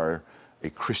we are a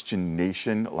Christian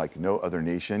nation like no other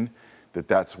nation,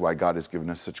 that's why God has given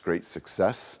us such great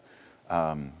success.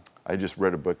 I just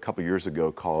read a book a couple years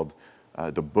ago called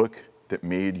The Book That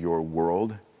Made Your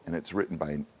World, and it's written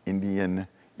by an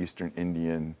Eastern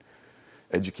Indian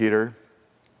educator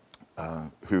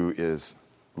who is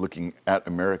looking at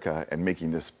America and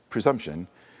making this presumption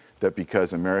that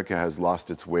because America has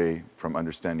lost its way from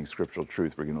understanding scriptural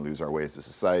truth, we're going to lose our way as a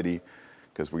society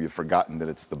because we've forgotten that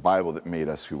it's the Bible that made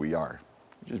us who we are,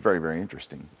 which is very, very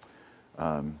interesting.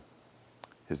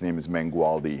 His name is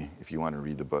Mangualdi, if you want to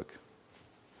read the book.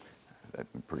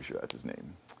 I'm pretty sure that's his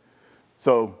name.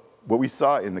 So what we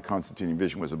saw in the Constantinian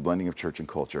vision was a blending of church and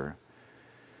culture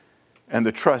and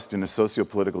the trust in the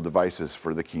socio-political devices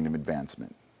for the kingdom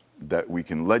advancement, that we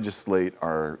can legislate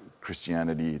our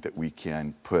Christianity, that we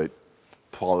can put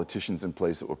politicians in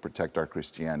place that will protect our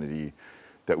Christianity,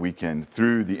 that we can,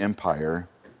 through the empire,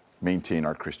 maintain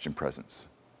our Christian presence.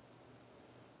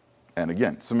 And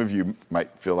again, some of you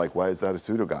might feel like, why is that a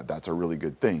pseudo-God? That's a really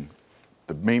good thing.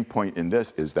 The main point in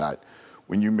this is that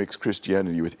when you mix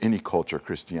Christianity with any culture,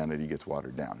 Christianity gets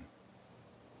watered down.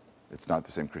 It's not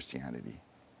the same Christianity.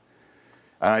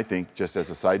 And I think, just as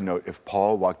a side note, if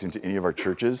Paul walked into any of our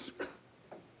churches,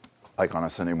 like on a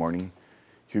Sunday morning,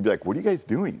 he'd be like, what are you guys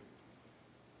doing?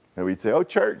 And we'd say, oh,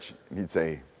 church. And he'd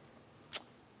say,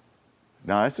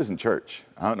 no, this isn't church.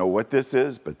 I don't know what this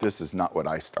is, but this is not what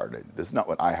I started. This is not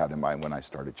what I had in mind when I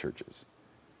started churches.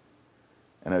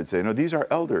 And I would say, no, these are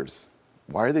elders.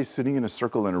 Why are they sitting in a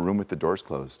circle in a room with the doors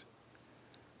closed?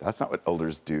 That's not what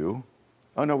elders do.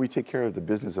 Oh, no, we take care of the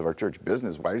business of our church.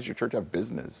 Business? Why does your church have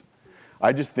business?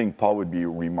 I just think Paul would be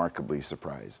remarkably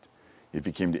surprised if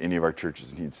he came to any of our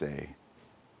churches and he'd say,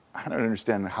 I don't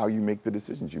understand how you make the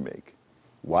decisions you make,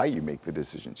 why you make the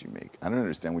decisions you make. I don't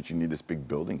understand what you need this big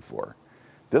building for.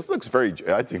 This looks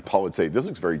I think Paul would say, this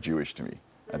looks very Jewish to me.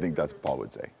 I think that's what Paul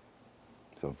would say.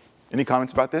 So, any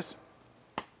comments about this?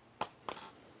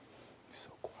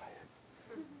 So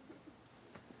quiet.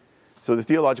 So the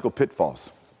theological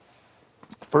pitfalls.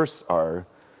 First are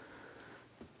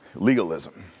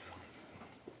legalism.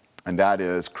 And that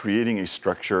is creating a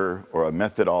structure or a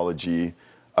methodology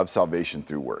of salvation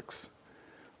through works.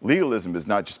 Legalism is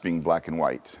not just being black and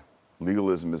white.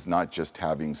 Legalism is not just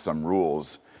having some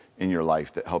rules in your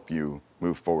life that help you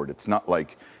move forward. It's not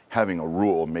like having a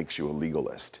rule makes you a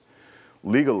legalist.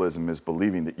 Legalism is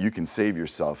believing that you can save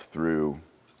yourself through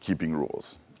keeping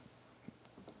rules,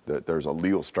 that there's a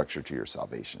legal structure to your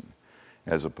salvation,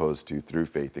 as opposed to through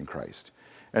faith in Christ.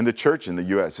 And the church in the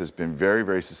U.S. has been very,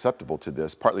 very susceptible to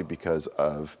this, partly because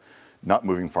of not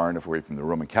moving far enough away from the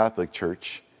Roman Catholic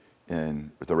Church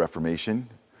in the Reformation.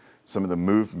 Some of the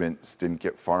movements didn't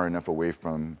get far enough away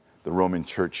from the Roman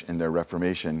Church in their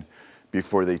Reformation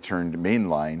before they turned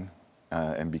mainline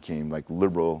and became like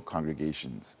liberal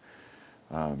congregations.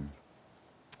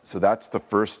 So that's the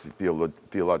first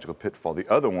theological pitfall. The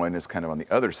other one is kind of on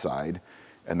the other side,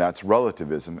 and that's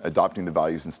relativism, adopting the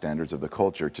values and standards of the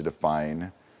culture to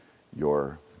define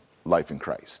your life in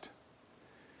Christ.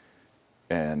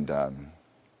 And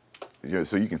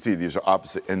so you can see these are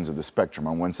opposite ends of the spectrum.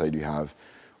 On one side you have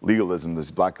legalism,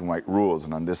 this black and white rules,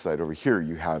 and on this side over here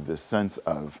you have this sense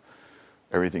of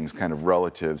everything's kind of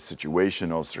relative,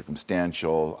 situational,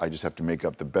 circumstantial. I just have to make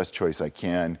up the best choice I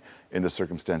can in the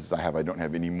circumstances I have. I don't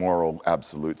have any moral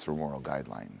absolutes or moral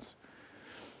guidelines.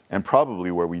 And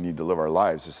probably where we need to live our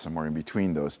lives is somewhere in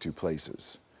between those two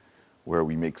places, where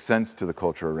we make sense to the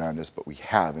culture around us, but we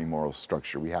have a moral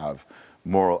structure. We have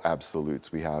moral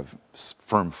absolutes. We have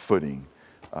firm footing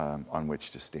on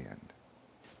which to stand.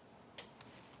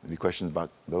 Any questions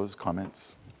about those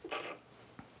comments?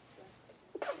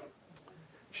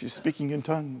 She's speaking in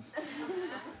tongues.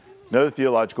 Another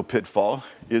theological pitfall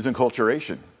is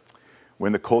enculturation.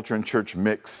 When the culture and church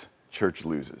mix, church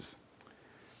loses.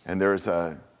 And there's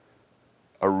a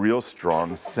real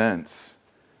strong sense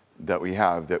that we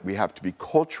have to be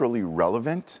culturally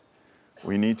relevant.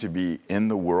 We need to be in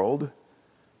the world,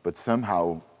 but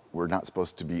somehow we're not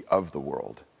supposed to be of the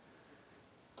world.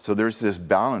 So there's this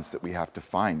balance that we have to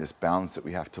find, this balance that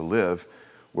we have to live,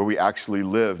 where we actually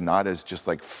live not as just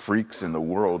like freaks in the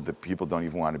world that people don't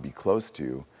even want to be close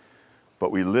to,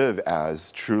 but we live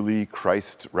as truly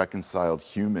Christ-reconciled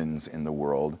humans in the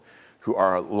world who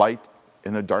are light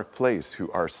in a dark place,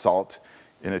 who are salt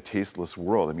in a tasteless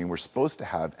world. I mean, we're supposed to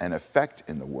have an effect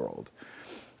in the world.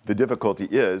 The difficulty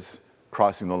is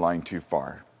crossing the line too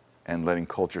far and letting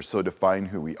culture so define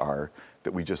who we are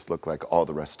that we just look like all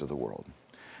the rest of the world.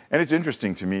 And it's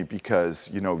interesting to me because,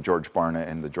 George Barna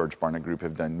and the George Barna Group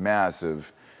have done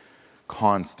massive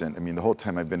constant. I mean, the whole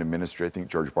time I've been in ministry, I think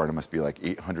George Barna must be like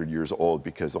 800 years old,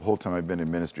 because the whole time I've been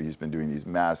in ministry, he's been doing these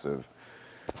massive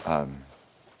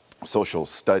social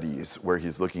studies where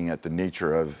he's looking at the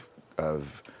nature of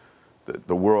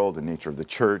the world, the nature of the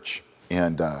church.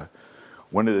 And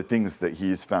one of the things that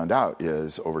he's found out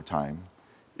is, over time,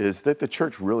 is that the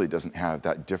church really doesn't have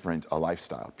that different a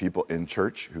lifestyle. People in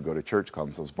church who go to church, call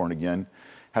themselves born again,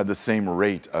 have the same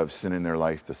rate of sin in their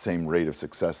life, the same rate of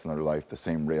success in their life, the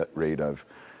same rate of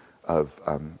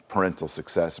parental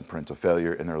success and parental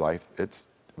failure in their life. It's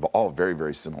all very,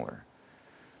 very similar.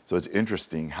 So it's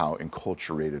interesting how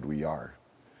enculturated we are.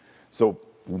 So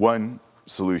one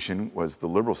solution was the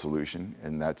liberal solution,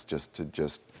 and that's just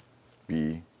to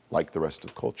be like the rest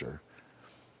of culture,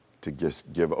 to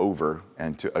just give over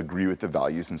and to agree with the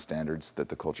values and standards that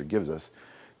the culture gives us.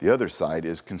 The other side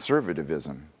is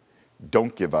conservatism.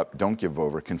 Don't give up, don't give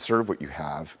over, conserve what you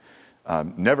have,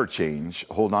 never change,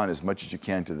 hold on as much as you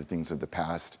can to the things of the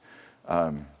past,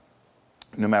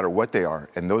 no matter what they are.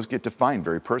 And those get defined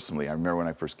very personally. I remember when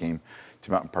I first came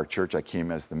to Mountain Park Church, I came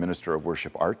as the minister of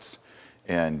worship arts,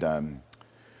 and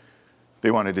they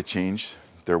wanted to change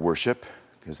their worship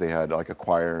because they had like a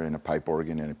choir and a pipe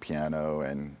organ and a piano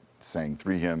and sang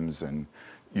 3 hymns and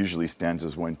usually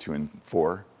stanzas 1, 2, and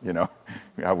 4, you know,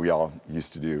 how we all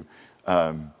used to do.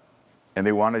 And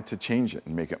they wanted to change it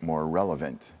and make it more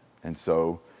relevant. And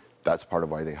so that's part of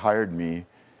why they hired me.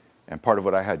 And part of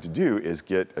what I had to do is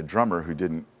get a drummer who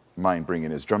didn't mind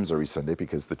bringing his drums every Sunday,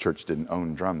 because the church didn't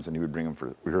own drums, and he would bring them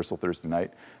for rehearsal Thursday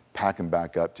night, pack them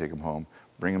back up, take them home,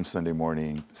 bring them Sunday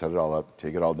morning, set it all up,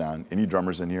 take it all down. Any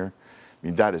drummers in here? I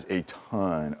mean, that is a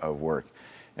ton of work.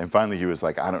 And finally he was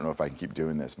like, I don't know if I can keep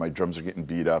doing this. My drums are getting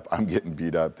beat up. I'm getting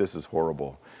beat up. This is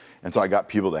horrible. And so I got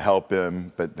people to help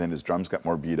him, but then his drums got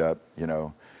more beat up, you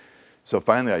know. So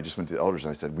finally I just went to the elders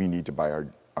and I said, we need to buy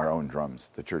our own drums.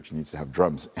 The church needs to have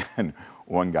drums. And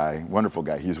one guy, wonderful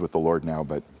guy, he's with the Lord now,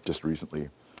 but just recently,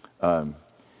 and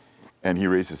he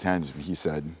raised his hands and he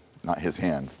said, not his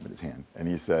hands, but his hand. And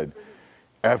he said,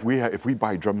 if we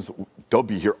buy drums, they'll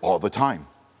be here all the time.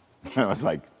 And I was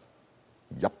like,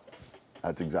 yep,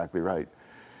 that's exactly right.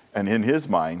 And in his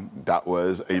mind, that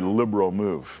was a liberal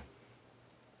move,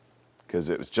 because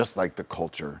it was just like the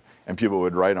culture. And people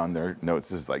would write on their notes,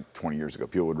 this is like 20 years ago,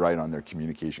 people would write on their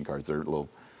communication cards, their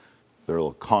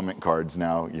little comment cards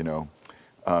now, you know,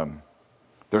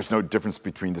 there's no difference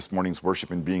between this morning's worship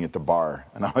and being at the bar.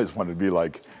 And I always wanted to be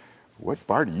like, what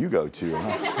bar do you go to?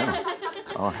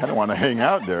 I don't want to hang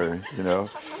out there, you know.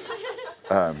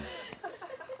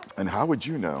 And how would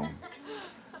you know?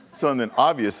 So, and then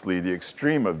obviously the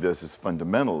extreme of this is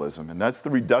fundamentalism, and that's the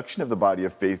reduction of the body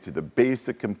of faith to the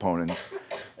basic components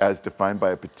as defined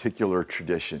by a particular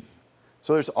tradition.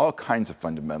 So there's all kinds of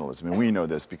fundamentalism, and we know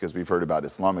this because we've heard about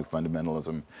Islamic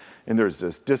fundamentalism, and there's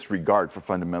this disregard for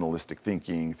fundamentalistic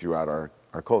thinking throughout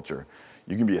our culture.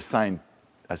 You can be a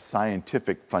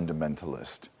scientific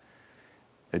fundamentalist.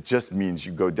 It just means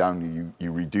you go down,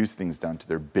 you reduce things down to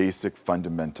their basic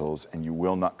fundamentals, and you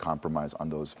will not compromise on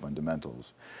those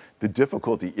fundamentals. The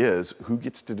difficulty is who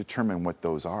gets to determine what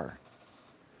those are.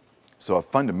 So a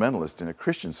fundamentalist in a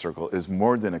Christian circle is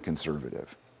more than a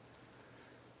conservative.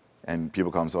 And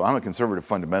people call themselves, I'm a conservative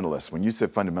fundamentalist. When you say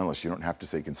fundamentalist, you don't have to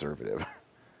say conservative.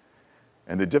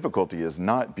 And the difficulty is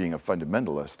not being a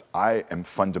fundamentalist. I am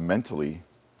fundamentally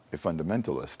a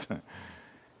fundamentalist.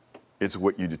 It's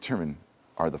what you determine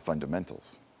are the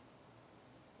fundamentals.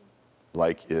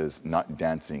 Like is not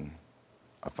dancing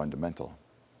a fundamental?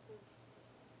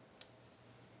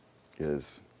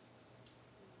 Is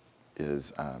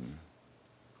I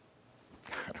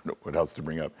don't know what else to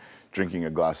bring up. Drinking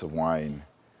a glass of wine,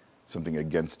 something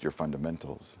against your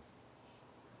fundamentals.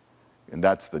 And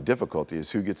that's the difficulty,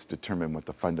 is who gets to determine what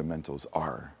the fundamentals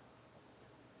are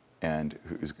and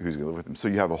who's going to live with them. So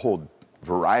you have a whole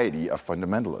variety of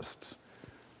fundamentalists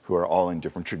who are all in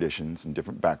different traditions and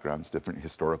different backgrounds, different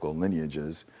historical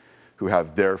lineages, who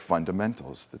have their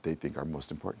fundamentals that they think are most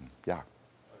important. Yeah. I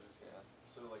was just going to ask,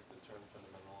 so like the term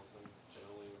fundamentalism,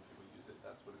 generally when people use it,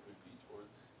 that's what it would be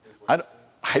towards? Is what you're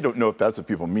saying? I don't know if that's what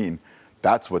people mean.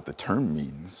 That's what the term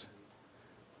means.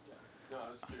 Yeah. No,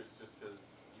 I was curious just because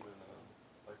even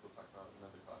like we'll talk about in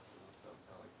other classes and stuff,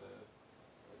 kind of like the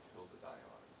hill to die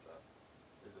on and stuff.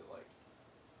 Is it like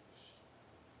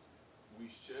we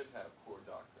should have core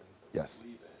doctrines that Yes.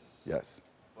 we believe in, Yes.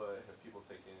 but have people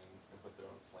taken and put their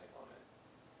own slant on it?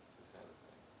 This kind of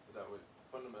thing. Is that what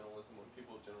fundamentalism, when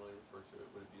people generally refer to it,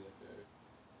 would it be like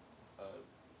a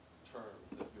term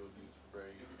that people would use for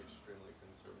very extremely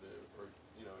conservative or,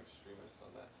 you know, extremists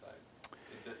on that side?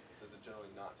 Does it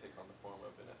generally not take on the form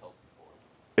of in a healthy form?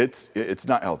 It's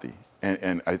not healthy.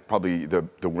 And I probably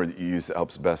the word that you use that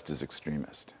helps best is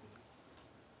extremist.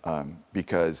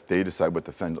 Because they decide what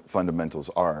the fundamentals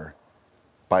are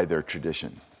by their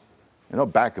tradition. And they'll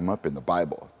back them up in the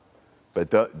Bible, but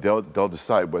they'll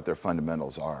decide what their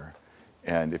fundamentals are.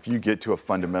 And if you get to a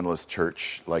fundamentalist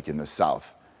church like in the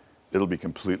South, it'll be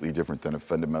completely different than a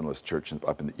fundamentalist church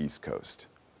up in the East Coast.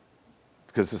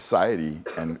 Because society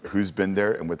and who's been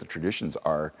there and what the traditions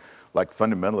are, like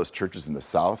fundamentalist churches in the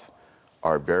South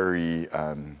are very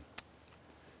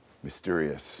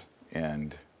mysterious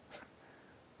and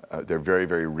they're very,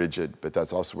 very rigid, but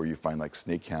that's also where you find like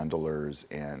snake handlers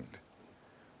and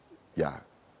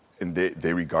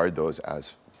they regard those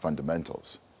as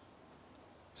fundamentals.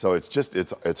 So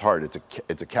it's hard.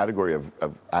 It's a category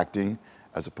of acting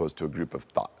as opposed to a group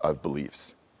of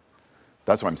beliefs.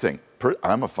 That's what I'm saying.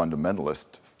 I'm a fundamentalist,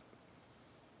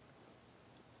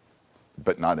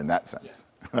 but not in that sense.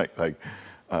 Yeah.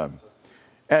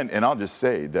 And I'll just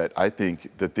say that I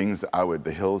think the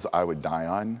hills I would die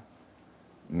on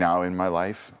now in my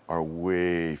life are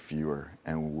way fewer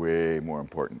and way more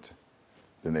important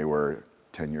than they were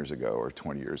 10 years ago or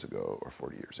 20 years ago or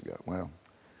 40 years ago. Well,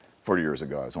 40 years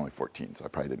ago, I was only 14, so I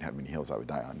probably didn't have many hills I would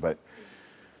die on. But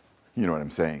you know what I'm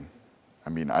saying? I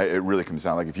mean, it really comes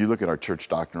down, like if you look at our church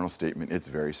doctrinal statement, it's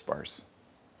very sparse.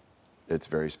 It's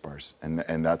very sparse.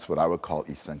 And that's what I would call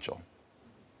essential.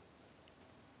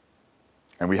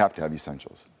 And we have to have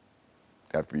essentials.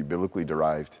 They have to be biblically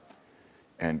derived.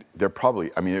 And they're probably,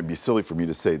 I mean, it'd be silly for me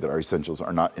to say that our essentials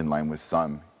are not in line with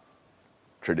some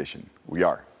tradition. We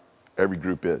are. Every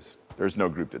group is. There's no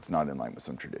group that's not in line with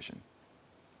some tradition.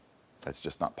 That's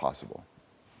just not possible.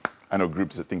 I know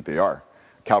groups that think they are.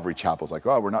 Calvary Chapel's like,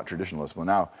 oh, we're not traditionalists. Well,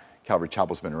 now Calvary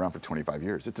Chapel's been around for 25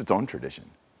 years. It's its own tradition,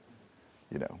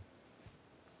 you know.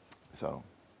 So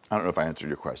I don't know if I answered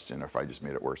your question or if I just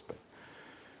made it worse. But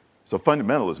so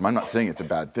fundamentalism, I'm not saying it's a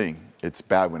bad thing. It's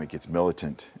bad when it gets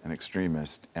militant and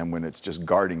extremist and when it's just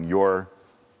guarding your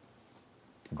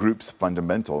group's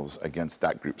fundamentals against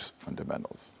that group's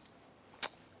fundamentals.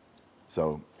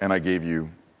 So, and I gave you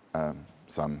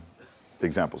some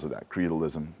examples of that.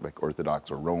 Creedalism, like Orthodox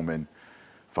or Roman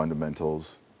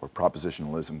fundamentals, or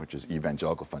propositionalism, which is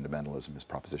evangelical fundamentalism, is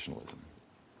propositionalism.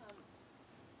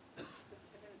 This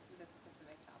isn't this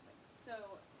specific topic. So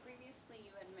previously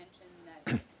you had mentioned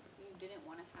that you didn't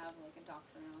want to have like a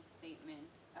doctrinal statement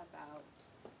about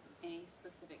any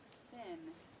specific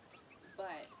sin,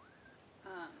 but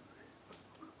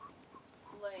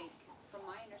like from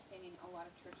my understanding, a lot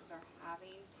of churches are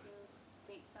having to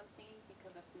state something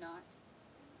because if not,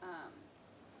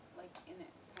 like in the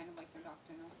kind of like their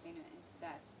doctrinal statement,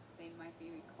 that they might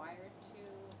be required to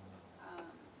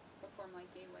perform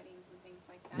like gay weddings and things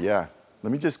like that. Yeah,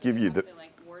 let me just give you the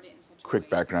like word it in such a quick way.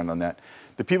 background on that.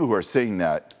 The people who are saying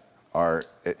that are,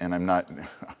 and I'm not,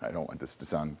 I don't want this to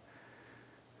sound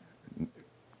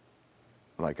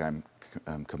like I'm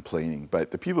complaining,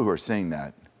 but the people who are saying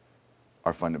that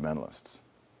are fundamentalists.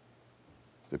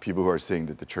 The people who are saying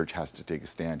that the church has to take a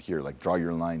stand here, like draw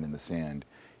your line in the sand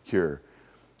here,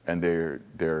 and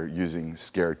they're using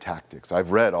scare tactics.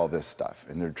 I've read all this stuff,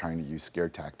 and they're trying to use scare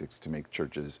tactics to make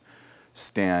churches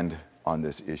stand on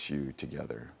this issue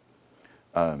together.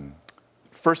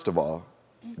 First of all,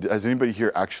 has anybody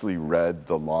here actually read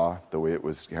the law the way it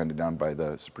was handed down by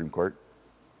the Supreme Court?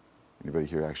 Anybody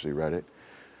here actually read it?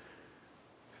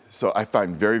 So I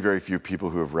find very, very few people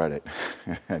who have read it,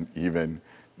 and even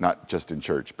not just in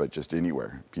church, but just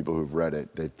anywhere, people who've read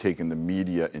it, they've taken the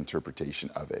media interpretation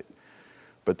of it.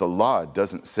 But the law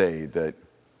doesn't say that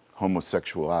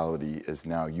homosexuality is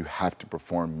now, you have to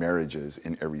perform marriages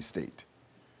in every state.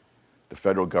 The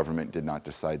federal government did not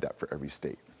decide that for every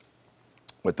state.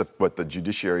 What the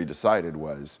judiciary decided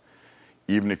was,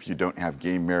 even if you don't have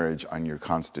gay marriage on your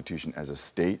constitution as a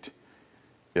state,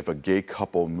 if a gay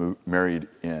couple married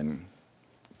in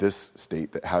this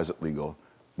state that has it legal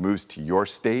moves to your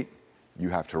state, you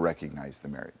have to recognize the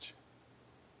marriage.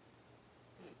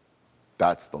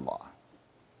 That's the law.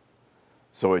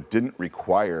 So it didn't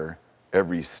require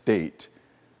every state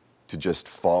to just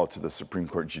fall to the Supreme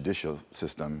Court judicial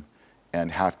system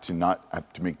and have to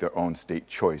make their own state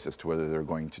choice as to whether they're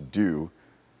going to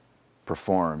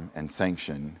perform and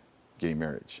sanction gay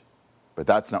marriage. But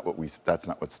that's not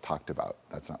what's talked about.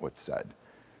 That's not what's said.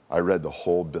 I read the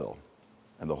whole bill,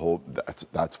 and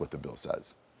that's what the bill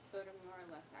says. So it more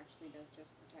or less actually does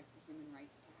just protect the human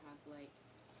rights to have like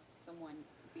someone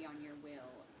be on your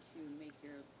will to make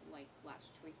your like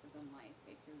last choices in life.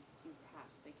 If you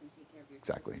pass, they can take care of your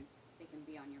Exactly. children. They can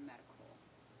be on your medical.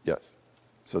 Yes.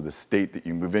 So the state that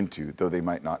you move into, though they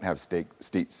might not have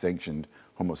state-sanctioned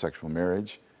homosexual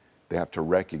marriage, They have to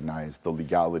recognize the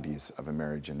legalities of a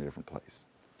marriage in a different place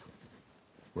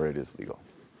where it is legal.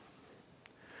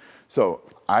 So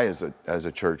I, as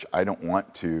a church, I don't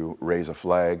want to raise a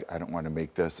flag. I don't want to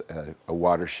make this a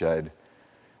watershed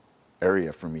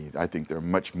area for me. I think there are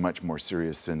much, much more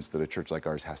serious sins that a church like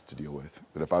ours has to deal with.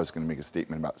 That if I was going to make a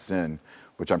statement about sin,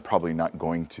 which I'm probably not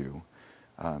going to,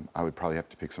 I would probably have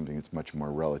to pick something that's much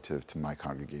more relative to my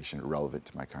congregation, or relevant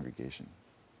to my congregation.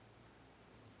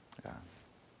 Yeah.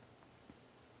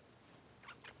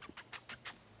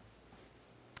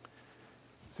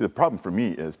 See, the problem for me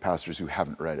is pastors who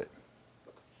haven't read it,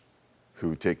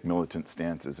 who take militant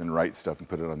stances and write stuff and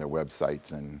put it on their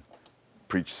websites and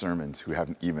preach sermons who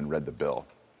haven't even read the bill.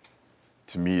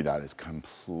 To me, that is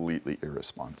completely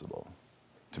irresponsible,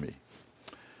 to me.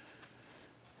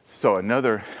 So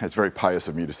it's very pious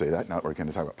of me to say that, now we're going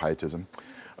to talk about pietism.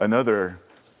 Another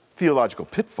theological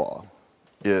pitfall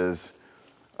is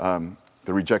the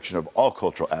rejection of all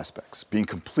cultural aspects, being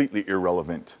completely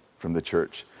irrelevant from the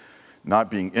church,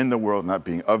 not being in the world, not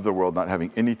being of the world, not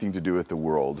having anything to do with the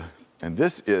world. And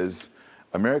this is,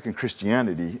 American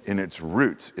Christianity in its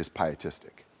roots is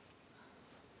pietistic.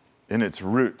 In its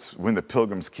roots, when the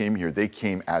Pilgrims came here, they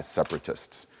came as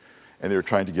separatists. And they were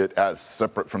trying to get as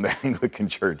separate from the Anglican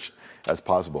Church as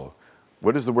possible.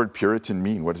 What does the word Puritan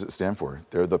mean? What does it stand for?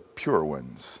 They're the pure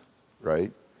ones,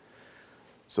 right?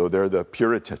 So they're the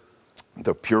pure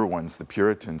ones, the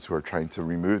Puritans who are trying to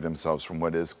remove themselves from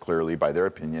what is clearly, by their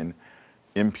opinion,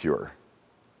 impure.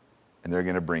 And they're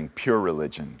going to bring pure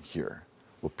religion here.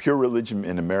 Well, pure religion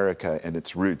in America and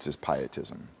its roots is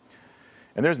pietism.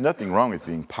 And there's nothing wrong with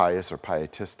being pious or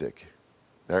pietistic.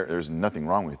 There's nothing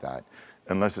wrong with that,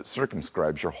 unless it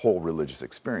circumscribes your whole religious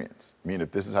experience. I mean,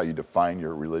 if this is how you define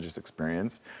your religious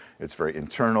experience, it's very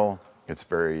internal, it's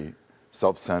very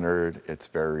self-centered, it's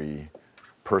very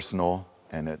personal,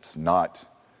 and it's not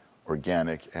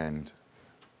organic and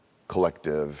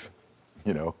collective,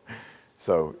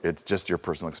 So it's just your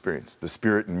personal experience. The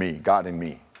Spirit in me, God in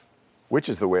me, which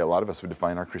is the way a lot of us would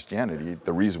define our Christianity.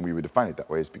 The reason we would define it that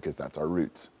way is because that's our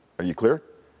roots. Are you clear?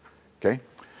 Okay.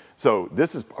 So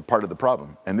this is a part of the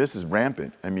problem, and this is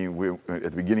rampant. I mean, at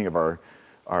the beginning of our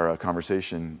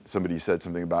conversation, somebody said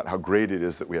something about how great it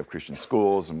is that we have Christian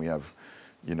schools and we have,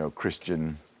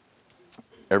 Christian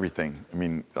everything. I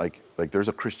mean, like there's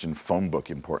a Christian phone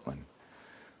book in Portland,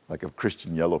 like of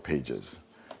Christian Yellow Pages.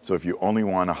 So if you only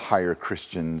want to hire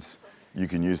Christians, you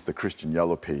can use the Christian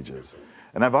Yellow Pages.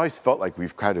 And I've always felt like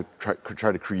we've tried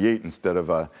to create, instead of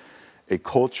a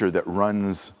culture that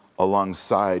runs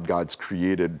alongside God's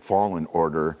created fallen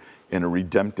order in a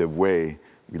redemptive way,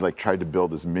 we tried to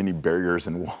build as many barriers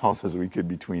and walls as we could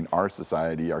between our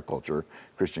society, our culture,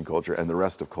 Christian culture, and the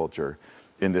rest of culture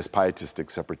in this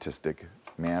pietistic, separatistic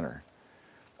manner.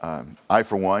 I,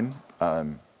 for one,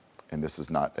 and this is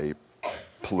not a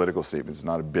political statement, it's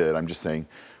not a bid, I'm just saying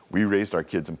we raised our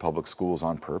kids in public schools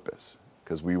on purpose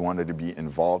because we wanted to be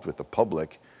involved with the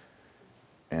public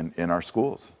and in our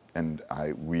schools. And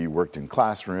we worked in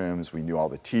classrooms, we knew all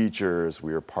the teachers,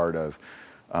 we were part of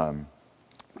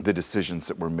the decisions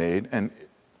that were made, and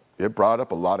it brought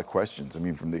up a lot of questions. I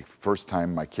mean, from the first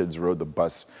time my kids rode the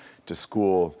bus to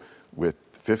school with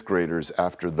fifth graders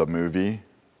after the movie,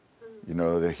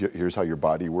 the Here's How Your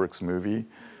Body Works movie,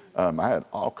 I had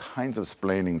all kinds of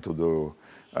splaining to do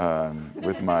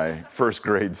with my first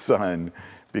grade son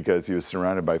because he was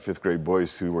surrounded by fifth grade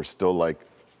boys who were still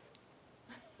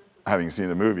having seen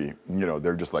the movie.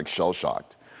 They're just shell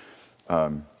shocked.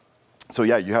 So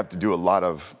yeah, you have to do a lot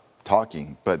of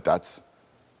talking, but that's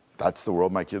the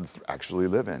world my kids actually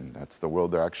live in. That's the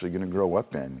world they're actually going to grow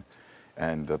up in,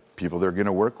 and the people they're going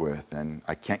to work with. And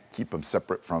I can't keep them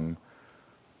separate from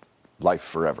life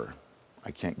forever. I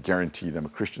can't guarantee them a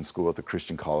Christian school at the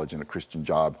Christian college and a Christian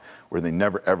job where they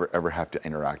never, ever, ever have to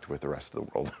interact with the rest of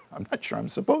the world. I'm not sure I'm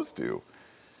supposed to.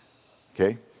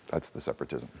 Okay? That's the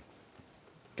separatism.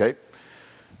 Okay?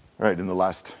 All right, in the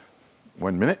last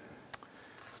 1 minute,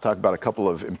 let's talk about a couple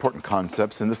of important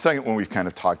concepts. And the second one we've kind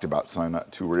of talked about, so I'm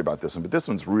not too worried about this one, but this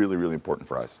one's really, really important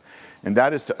for us. And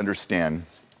that is to understand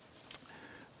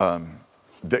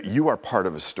that you are part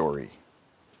of a story.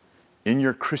 In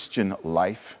your Christian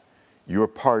life, you're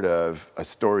part of a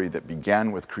story that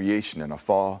began with creation and a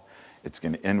fall. It's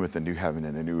going to end with a new heaven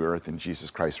and a new earth and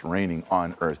Jesus Christ reigning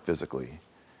on earth physically.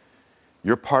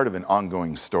 You're part of an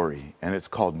ongoing story, and it's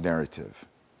called narrative.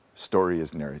 Story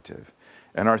is narrative.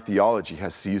 And our theology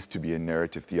has ceased to be a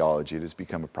narrative theology. It has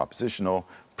become a propositional,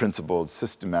 principled,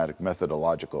 systematic,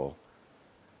 methodological,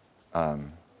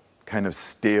 kind of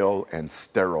stale and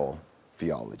sterile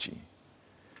theology.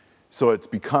 So it's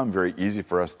become very easy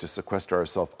for us to sequester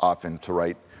ourselves often to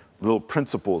write little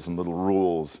principles and little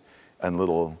rules and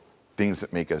little things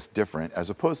that make us different, as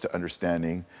opposed to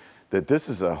understanding that this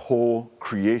is a whole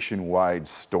creation-wide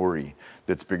story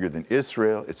that's bigger than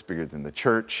Israel, it's bigger than the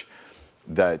church,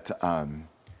 that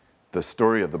the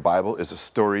story of the Bible is a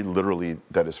story literally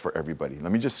that is for everybody.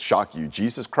 Let me just shock you.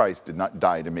 Jesus Christ did not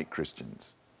die to make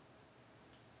Christians.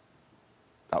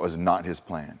 That was not his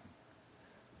plan.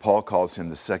 Paul calls him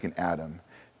the second Adam.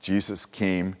 Jesus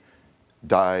came,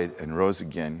 died, and rose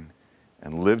again,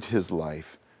 and lived his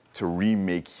life to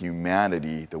remake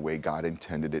humanity the way God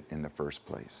intended it in the first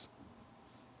place.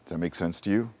 Does that make sense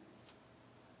to you?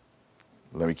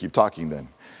 Let me keep talking then.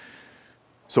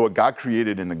 So what God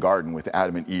created in the garden with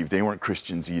Adam and Eve, they weren't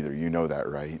Christians either. You know that,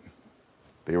 right?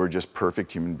 They were just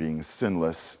perfect human beings,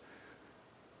 sinless.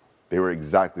 They were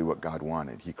exactly what God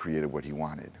wanted. He created what he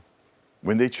wanted.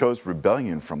 When they chose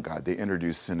rebellion from God, they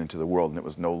introduced sin into the world, and it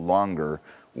was no longer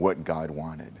what God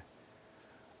wanted.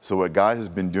 So what God has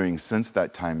been doing since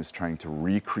that time is trying to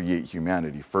recreate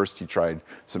humanity. First, he tried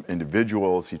some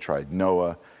individuals. He tried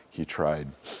Noah. He tried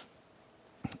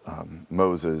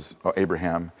Moses, or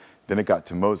Abraham. Then it got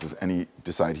to Moses, and he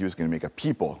decided he was going to make a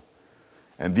people.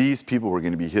 And these people were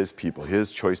going to be his people,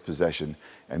 his choice possession.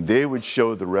 And they would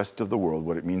show the rest of the world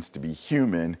what it means to be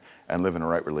human and live in a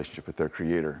right relationship with their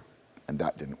Creator. And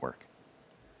that didn't work.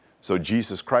 So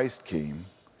Jesus Christ came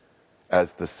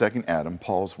as the second Adam,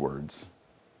 Paul's words,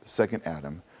 the second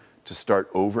Adam, to start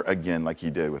over again like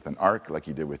he did with an ark, like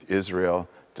he did with Israel,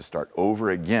 to start over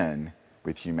again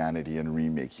with humanity and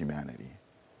remake humanity.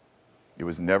 It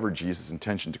was never Jesus'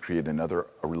 intention to create another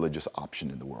religious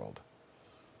option in the world.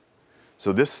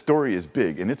 So this story is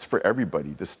big, and it's for everybody.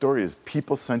 This story is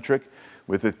people-centric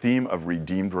with a theme of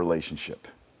redeemed relationship.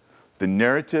 The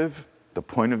narrative, the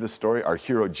point of the story, our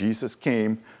hero Jesus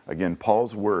came, again,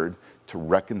 Paul's word, to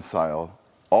reconcile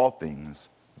all things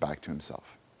back to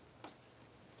himself.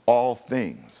 All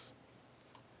things.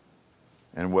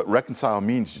 And what reconcile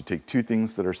means, you take two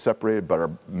things that are separated but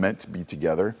are meant to be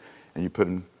together, and you put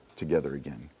them together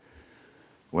again.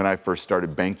 When I first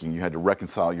started banking, you had to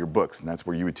reconcile your books, and that's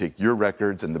where you would take your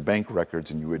records and the bank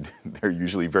records, and they're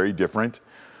usually very different,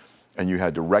 and you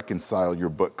had to reconcile your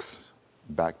books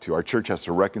back to. Our church has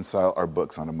to reconcile our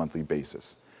books on a monthly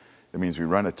basis. It means we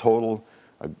run a total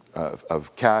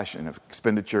of cash and of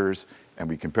expenditures, and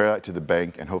we compare that to the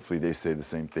bank, and hopefully they say the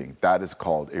same thing. That is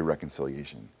called a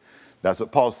reconciliation. That's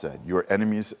what Paul said. You are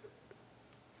enemies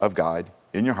of God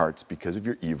in your hearts because of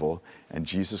your evil, and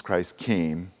Jesus Christ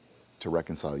came to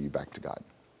reconcile you back to God.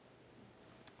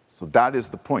 So that is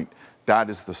the point. That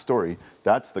is the story.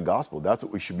 That's the gospel. That's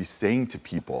what we should be saying to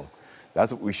people.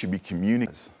 That's what we should be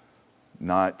communicating,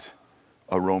 not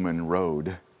a Roman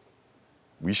road.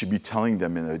 We should be telling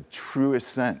them in the truest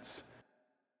sense